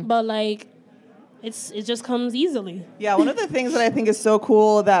 But like. It just comes easily. Yeah, one of the things that I think is so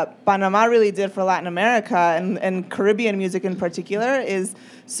cool that Panama really did for Latin America and Caribbean music in particular is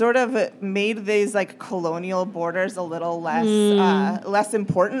sort of made these like colonial borders a little less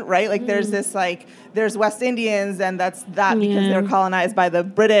important, right? Like there's this like there's West Indians, and that's because they're colonized by the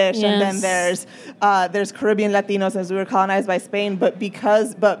British, and then there's Caribbean Latinos as we were colonized by Spain, but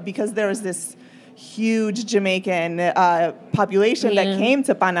because there was this huge Jamaican population that came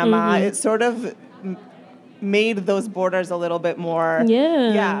to Panama, it sort of made those borders a little bit more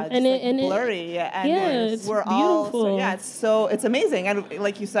blurry, and we're beautiful. So it's amazing, and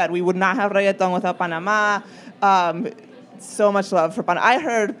like you said, we would not have reggaeton without Panama. So much love for Panama. I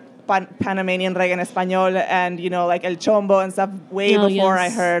heard Panamanian reggae en español and, you know, like El Chombo and stuff way before I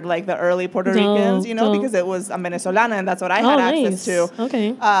heard like the early Puerto Ricans, you know, because it was a Venezolana and that's what I had access to.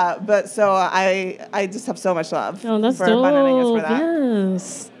 Okay. But so I just have so much love for Panameños for that.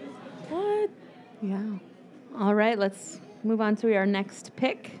 Yes. What? Yeah. All right, let's move on to our next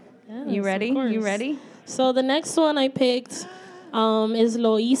pick. Yes, you ready? You ready? So the next one I picked is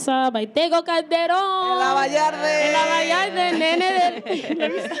Loíza by Tego Calderón. La Vallarde, nene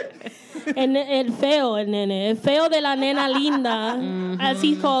and el feo de la nena linda, as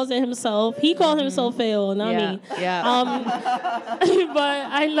he calls it himself. He called himself feo, not me. Yeah. But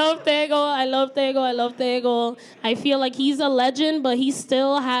I love Tego. I feel like he's a legend, but he's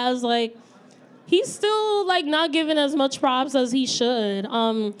still not given as much props as he should.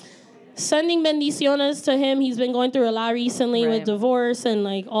 Sending bendiciones to him. He's been going through a lot recently with divorce and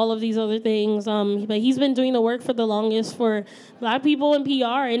like all of these other things. But he's been doing the work for the longest for black people in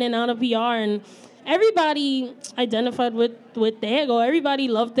PR, in and out of PR, and everybody identified with Tego. Everybody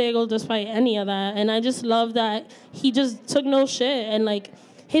loved Tego despite any of that. And I just love that he just took no shit, and like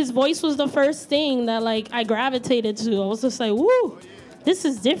his voice was the first thing that like I gravitated to. I was just like, woo, this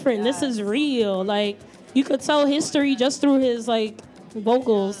is different. This is real. Like you could tell history just through his like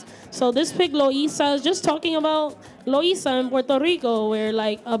vocals. So this pick, Loíza, is just talking about Loíza in Puerto Rico, where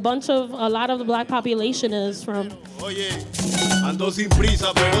like a lot of the black population is from. Oye, ando sin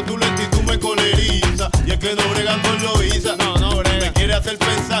prisa, pero tu lentitud me coleriza. Y es que no bregan con Loíza. No brega. Me quiere hacer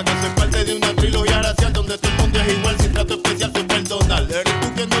pensar que soy parte de una trilogía racial donde todo el mundo es igual, sin trato especial, soy personal. Eres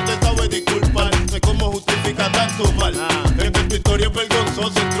tú quien no te sabes disculpar. No sé cómo justifica tanto mal. Es que tu historia es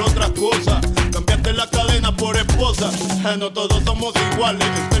vergonzosa, entre otras cosas. Cambiaste la cadena por esposa. No todos somos iguales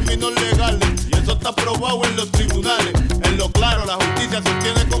en términos legales, y eso está probado en los tribunales. En lo claro, la justicia se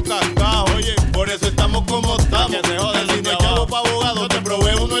obtiene con cascado. Oye, por eso estamos como estamos. Si no hay chavo pa' abogado, te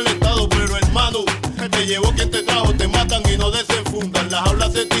provee uno el Estado. Pero hermano, te llevó quien te trajo, te matan y no desenfundan. Las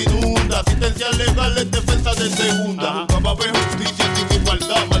aulas se te inundan, asistencia legal es defensa de segunda. Nunca va a haber justicia sin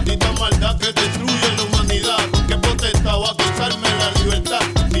igualdad. Maldita maldad que destruye la humanidad. ¿Con qué potestad va a quitarme la libertad?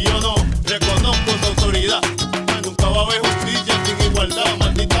 Si yo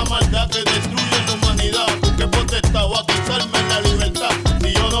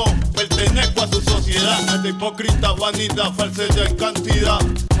vanidad, falsedad y cantidad.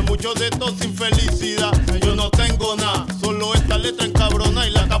 Hay muchos de estos sin felicidad. Yo no tengo nada, solo esta letra encabrona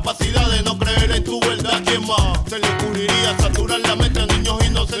y la capacidad de no creer en tu verdad. ¿Quién más se le ocurriría saturar la mente a niños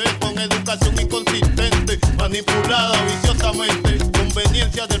inocentes con educación inconsistente, manipulada viciosamente?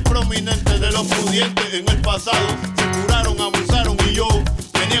 Conveniencia del prominente, de los pudientes en el pasado se curaron, abusaron y yo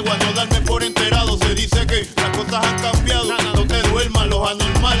me niego a no darme por enterado. Se dice que las cosas han cambiado, no te duermas, los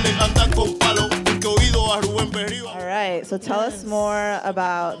anormales andan con palos. Porque he oído a Rubén Berrío. All right, so tell us more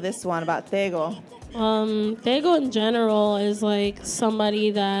about this one, about Tego. Tego in general is like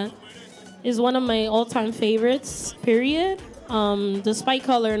somebody that is one of my all-time favorites, period. Despite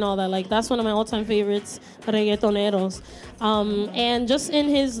color and all that, like that's one of my all-time favorites, reggaetoneros. And just in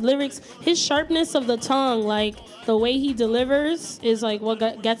his lyrics, his sharpness of the tongue, like the way he delivers is like what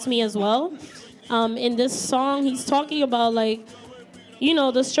gets me as well. In this song, he's talking about like, you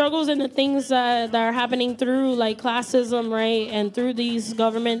know, the struggles and the things that are happening through like classism, right? And through these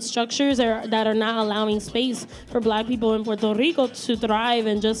government structures that are not allowing space for black people in Puerto Rico to thrive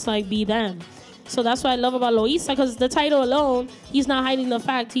and just like be them. So that's what I love about Loíza, because the title alone, he's not hiding the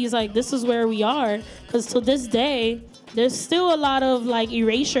fact. He's like, this is where we are. Because to this day, there's still a lot of like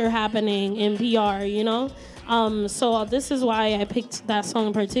erasure happening in PR, you know? So this is why I picked that song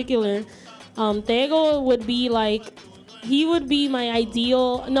in particular. Tego would be like, he would be my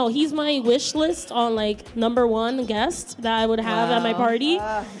ideal, no, he's my wish list on like #1 guest that I would have at my party.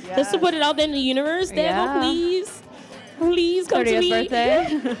 Yes. Just to put it out there in the universe. Tego, Yeah. please. Please come to 30th me.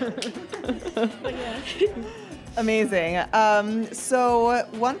 birthday. Amazing. So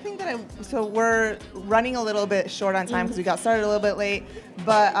one thing that so we're running a little bit short on time because we got started a little bit late,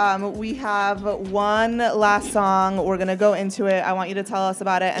 but we have one last song. We're gonna go into it. I want you to tell us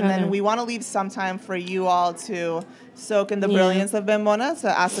about it, and then we want to leave some time for you all to soak in the brilliance of Bembona, to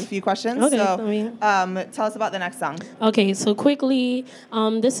ask a few questions. Okay, So tell us about the next song. Okay, so quickly,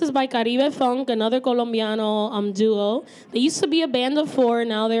 this is by Caribe Funk, another Colombiano duo. They used to be a band of 4,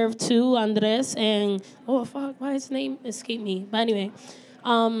 now they're 2, Andres and, oh fuck, why his name escaped me? But anyway,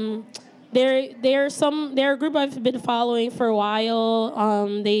 they're a group I've been following for a while.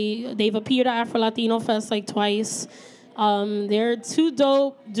 They've appeared at Afro Latino Fest like twice. They're 2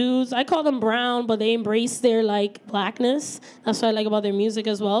 dope dudes. I call them brown, but they embrace their like blackness. That's what I like about their music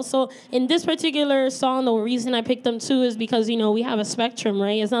as well. So in this particular song, the reason I picked them too is because, you know, we have a spectrum,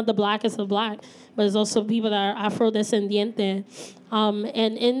 right? It's not the blackest of black, but it's also people that are Afrodescendiente.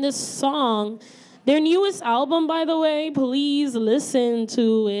 And in this song, their newest album, by the way, please listen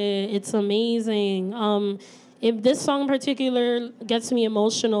to it. It's amazing. If this song in particular gets me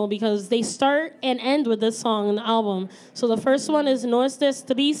emotional because they start and end with this song in the album. So the first one is No Estés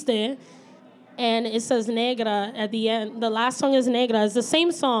Triste, and it says Negra at the end. The last song is Negra. It's the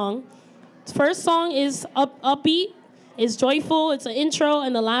same song. The first song is upbeat, it's joyful, it's an intro,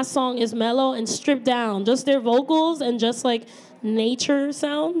 and the last song is mellow and stripped down. Just their vocals and just like nature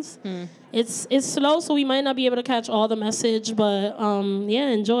sounds. It's slow, so we might not be able to catch all the message, but yeah,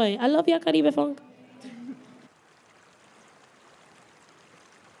 enjoy. I love ya, Caribe Funk.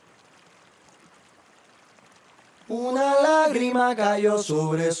 Una lágrima cayó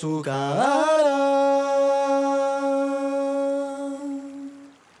sobre su cara.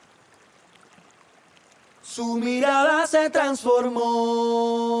 Su mirada se transformó.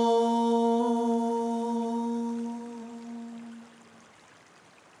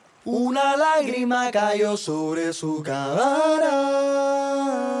 Una lágrima cayó sobre su cara.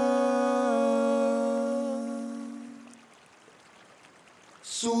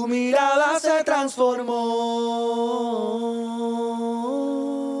 Su mirada se transformó.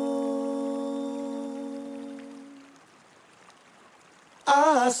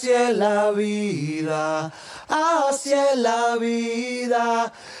 Así es la vida, así es la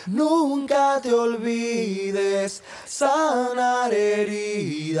vida. Nunca te olvides sanar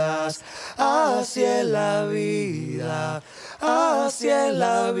heridas. Así es la vida, así es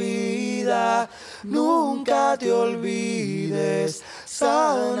la vida. Nunca te olvides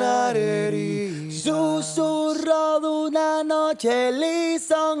sanar heridas. Susurro de una noche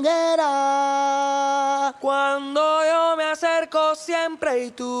lisonjera. Cuando yo me acerco siempre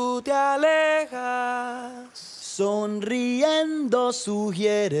y tú te alejas. Sonriendo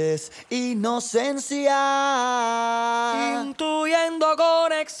sugieres inocencia, intuyendo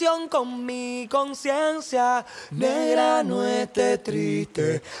conexión con mi conciencia. Negra, no estés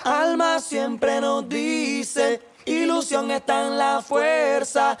triste, alma siempre nos dice. Ilusión está en la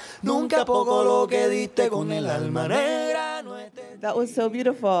fuerza, nunca poco lo que diste con el alma. Negra, no estés. That was so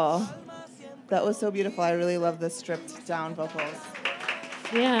beautiful. That was so beautiful. I really love the stripped down vocals.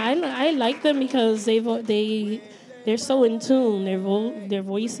 Yeah, I like them because they they're so in tune. Their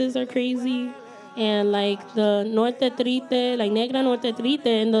voices are crazy. And like the Norte Triste, like Negra Norte Triste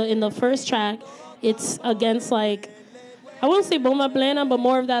in the first track, it's against like, I won't say bomba plena, but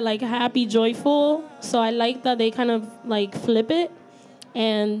more of that like happy, joyful. So I like that they kind of like flip it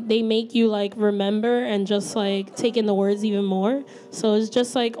and they make you like remember and just like take in the words even more. So it's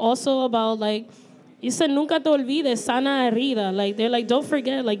just like also about like, you said nunca te olvides, sana herida. Like they're like, don't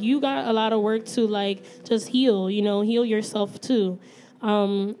forget, like you got a lot of work to like just heal, heal yourself too.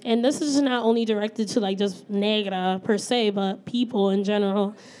 And this is not only directed to like just Negra per se, but people in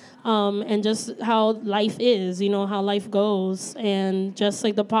general. And just how life is, how life goes, and just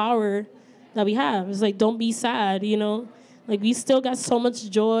like the power that we have. It's like, don't be sad, Like we still got so much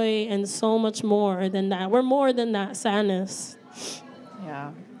joy and so much more than that. We're more than that sadness.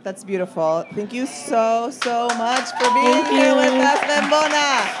 Yeah, that's beautiful. Thank you so much for being here with us,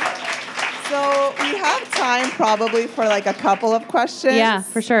 Bembona. So we have time probably for like a couple of questions. Yeah,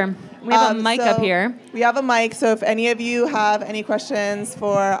 for sure. We have a mic up here. We have a mic, so if any of you have any questions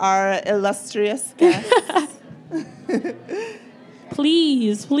for our illustrious guests.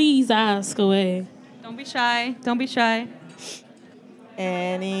 Please ask away. Don't be shy.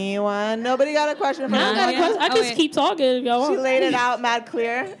 Anyone? Nobody got a question for I got a question. I just keep talking if y'all want. She laid it out mad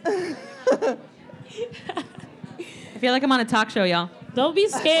clear. I feel like I'm on a talk show, y'all. Don't be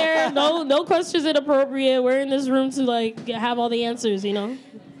scared. No questions inappropriate. We're in this room to like have all the answers,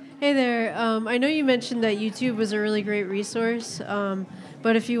 Hey there. I know you mentioned that YouTube was a really great resource,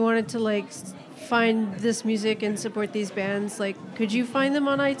 but if you wanted to like find this music and support these bands, like could you find them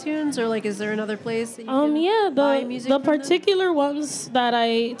on iTunes, or like is there another place that you can buy music the from particular them? Ones that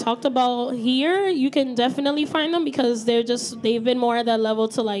I talked about here, you can definitely find them because they've been more at that level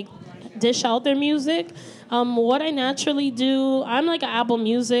to like dish out their music. What I naturally do, I'm like an Apple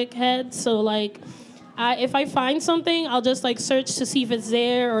Music head, so like if I find something, I'll just like search to see if it's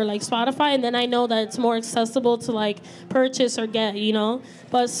there, or like Spotify, and then I know that it's more accessible to like purchase or get,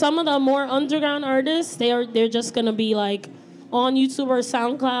 But some of the more underground artists, they're just gonna be like on YouTube or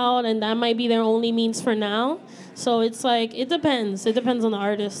SoundCloud, and that might be their only means for now. So it's like it depends. It depends on the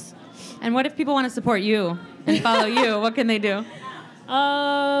artist. And what if people want to support you and follow you? What can they do?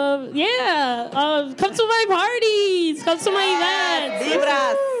 Come to my parties. Come to my events.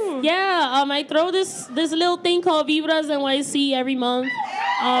 Vibras. Yeah, I throw this little thing called Vibras NYC every month.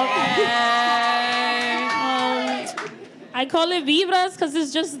 I call it Vibras because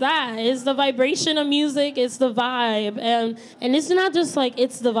it's just that. It's the vibration of music. It's the vibe. And it's not just like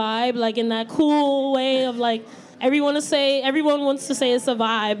it's the vibe, like in that cool way of like everyone wants to say it's a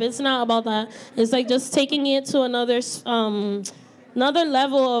vibe. It's not about that. It's like just taking it to another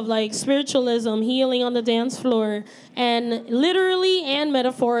level of like spiritualism, healing on the dance floor, and literally and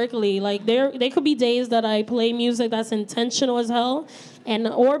metaphorically. Like there could be days that I play music that's intentional as hell,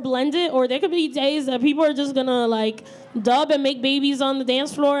 or blend it, or there could be days that people are just gonna like dub and make babies on the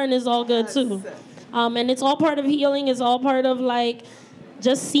dance floor, and it's all good too. And it's all part of healing. It's all part of like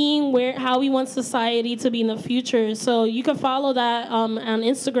just seeing how we want society to be in the future. So you can follow that on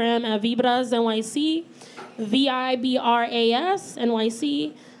Instagram at Vibras NYC. VIBRAS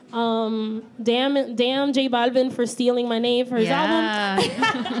NYC. Damn J Balvin for stealing my name for his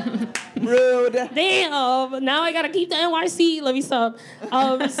album. Rude. Damn. Now I gotta keep the NYC. Let me stop.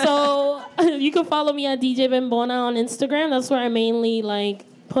 So you can follow me at DJ Bembona on Instagram. That's where I mainly like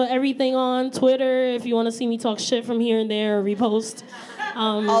put everything on. Twitter, if you want to see me talk shit from here and there, or repost.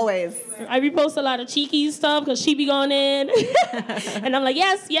 Always. I repost a lot of cheeky stuff because she be going in. And I'm like,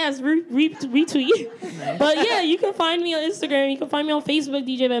 yes, retweet. Nice. But yeah, you can find me on Instagram. You can find me on Facebook,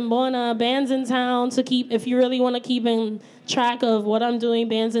 DJ Bembona. Bands in Town, if you really want to keep in track of what I'm doing,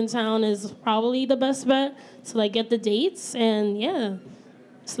 Bands in Town is probably the best bet to like get the dates. And yeah,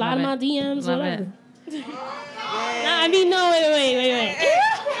 slide in my DMs, Love whatever. It. Wait.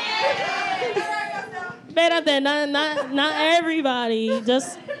 Espérate, not everybody.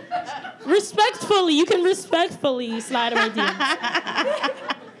 Just respectfully. You can respectfully slide in my DMs.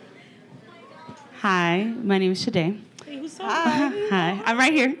 Hi, my name is Shade. Hey, who's sorry? Hi, I'm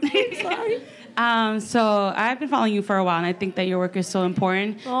right here. Sorry. So I've been following you for a while, and I think that your work is so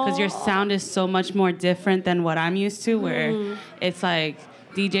important because your sound is so much more different than what I'm used to, where it's like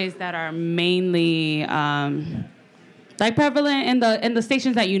DJs that are mainly like prevalent in the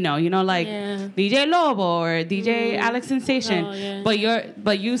stations that like DJ Lobo or DJ Alex Sensation. But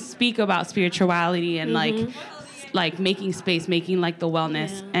you speak about spirituality and like making space, making like the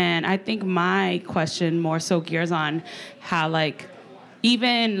wellness. And I think my question more so gears on how like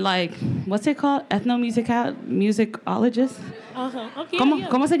even like what's it called? Ethnomusicologist? Okay,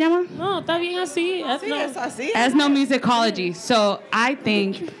 ¿Cómo se llama? No, está bien así. Ethnomusicology. So I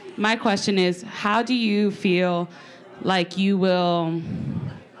think my question is, how do you feel like you will,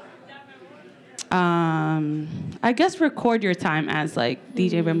 I guess, record your time as like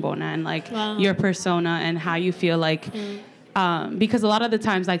DJ Bembona and like your persona and how you feel like, because a lot of the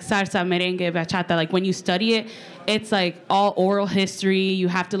times like salsa, merengue, bachata, like when you study it, it's like all oral history. You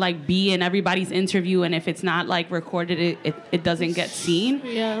have to like be in everybody's interview, and if it's not like recorded, it doesn't get seen.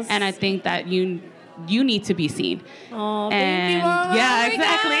 Yes. And I think that you need to be seen. Oh, and thank you. Oh, yeah,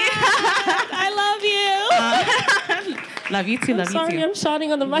 exactly. I love you. Love you too. Love you too. Sorry, I'm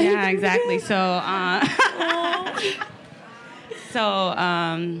shouting on the mic. Yeah, exactly. So,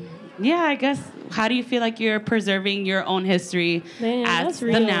 yeah, I guess. How do you feel like you're preserving your own history at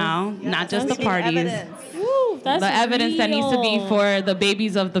the now, not just the parties? Woo, that's the evidence that needs to be for the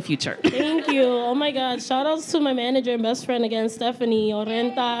babies of the future. Thank you. Oh my God. Shout outs to my manager and best friend again, Stephanie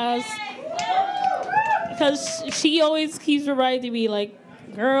Orentas. Because she always keeps reminding me, like,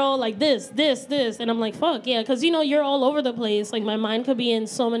 girl, like this. And I'm like, fuck, yeah. Because, you know, you're all over the place. Like, my mind could be in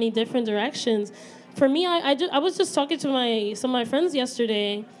so many different directions. For me, I was just talking to some of my friends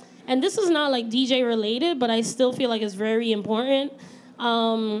yesterday. And this is not like DJ related, but I still feel like it's very important.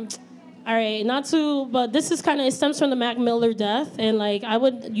 All right, but this is it stems from the Mac Miller death. And like, I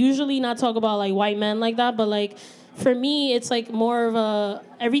would usually not talk about like white men like that, but like, for me, it's like more of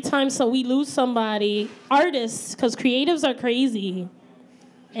every time we lose somebody, artists, because creatives are crazy.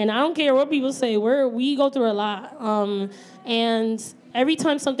 And I don't care what people say, we go through a lot. And every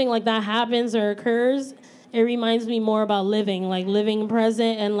time something like that happens or occurs, it reminds me more about living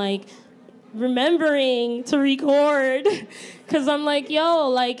present and like remembering to record. Because I'm like, yo,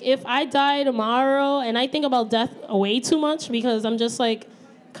 like if I die tomorrow, and I think about death way too much because I'm just like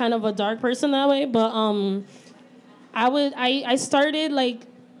kind of a dark person that way. But I started like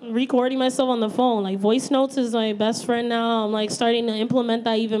recording myself on the phone. Like voice notes is my best friend now. I'm like starting to implement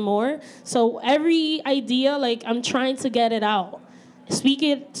that even more. So every idea, like I'm trying to get it out. Speak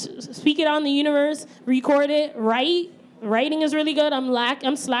it out in the universe, record it, Writing is really good.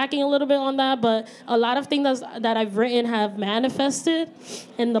 I'm slacking a little bit on that, but a lot of things that I've written have manifested.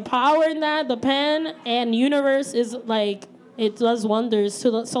 And the power in that, the pen and universe is like, it does wonders.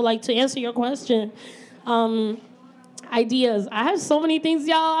 So like to answer your question, ideas. I have so many things,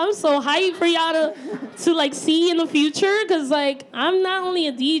 y'all. I'm so hyped for y'all to like see in the future, because like I'm not only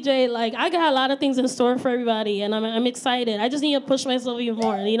a DJ, like I got a lot of things in store for everybody, and I'm excited. I just need to push myself even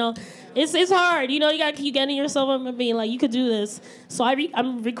more. You know, it's hard. You know, you gotta keep getting yourself up and being like, you could do this. So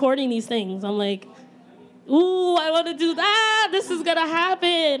I'm recording these things. I'm like, ooh, I want to do that. This is gonna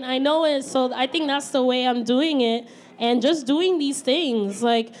happen. I know it. So I think that's the way I'm doing it, and just doing these things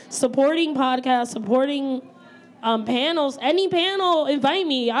like supporting podcasts, supporting. Panels, any panel, invite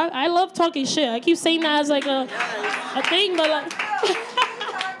me. I love talking shit. I keep saying that as like a thing, but like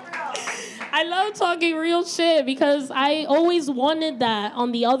I love talking real shit because I always wanted that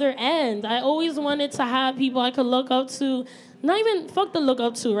on the other end. I always wanted to have people I could look up to. Not even fuck the look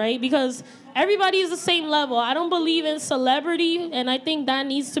up to, right? Because everybody is the same level. I don't believe in celebrity, and I think that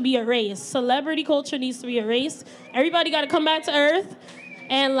needs to be erased. Celebrity culture needs to be erased. Everybody got to come back to earth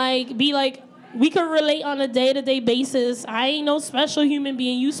and like be like, we could relate on a day-to-day basis. I ain't no special human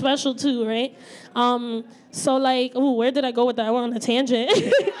being. You special too, right? So like, ooh, where did I go with that? I went on a tangent.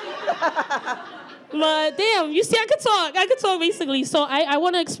 But damn, you see, I could talk basically. So I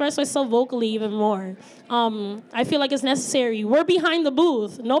want to express myself vocally even more. I feel like it's necessary. We're behind the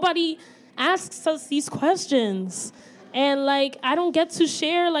booth. Nobody asks us these questions. And like, I don't get to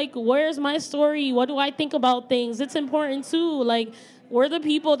share like, where's my story? What do I think about things? It's important too. Like, we're the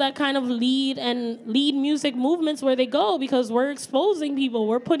people that kind of lead music movements where they go, because we're exposing people.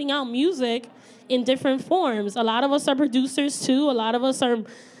 We're putting out music in different forms. A lot of us are producers too. A lot of us are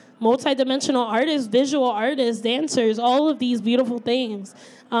multidimensional artists, visual artists, dancers, all of these beautiful things.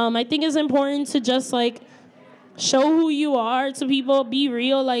 I think it's important to just like show who you are to people, be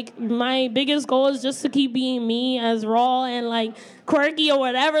real. Like my biggest goal is just to keep being me, as raw and like quirky or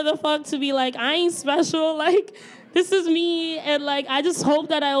whatever the fuck, to be like, I ain't special. Like, this is me, and like I just hope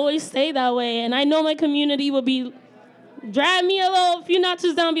that I always stay that way. And I know my community will be drag me a few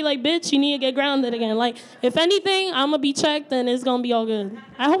notches down, be like, bitch, you need to get grounded again. Like, if anything, I'm gonna be checked, and it's gonna be all good.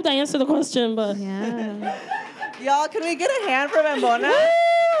 I hope that answered the question, but yeah. Y'all, can we get a hand for Bembona?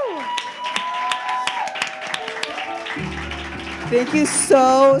 Thank you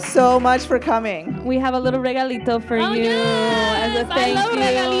so much for coming. We have a little regalito for you as a thank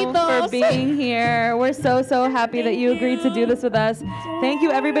you for being here. We're so happy that you agreed to do this with us. Thank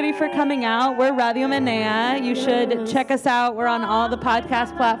you everybody for coming out. We're Radio Menea. You should check us out. We're on all the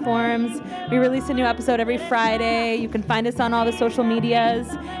podcast platforms. We release a new episode every Friday. You can find us on all the social medias.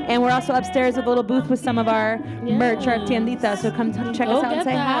 And we're also upstairs with a little booth with some of our merch, our tiendita. So come check us out and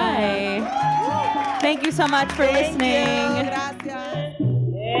say hi. Thank you so much for listening. Gracias.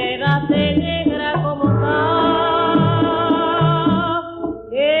 Quédate negra como tal.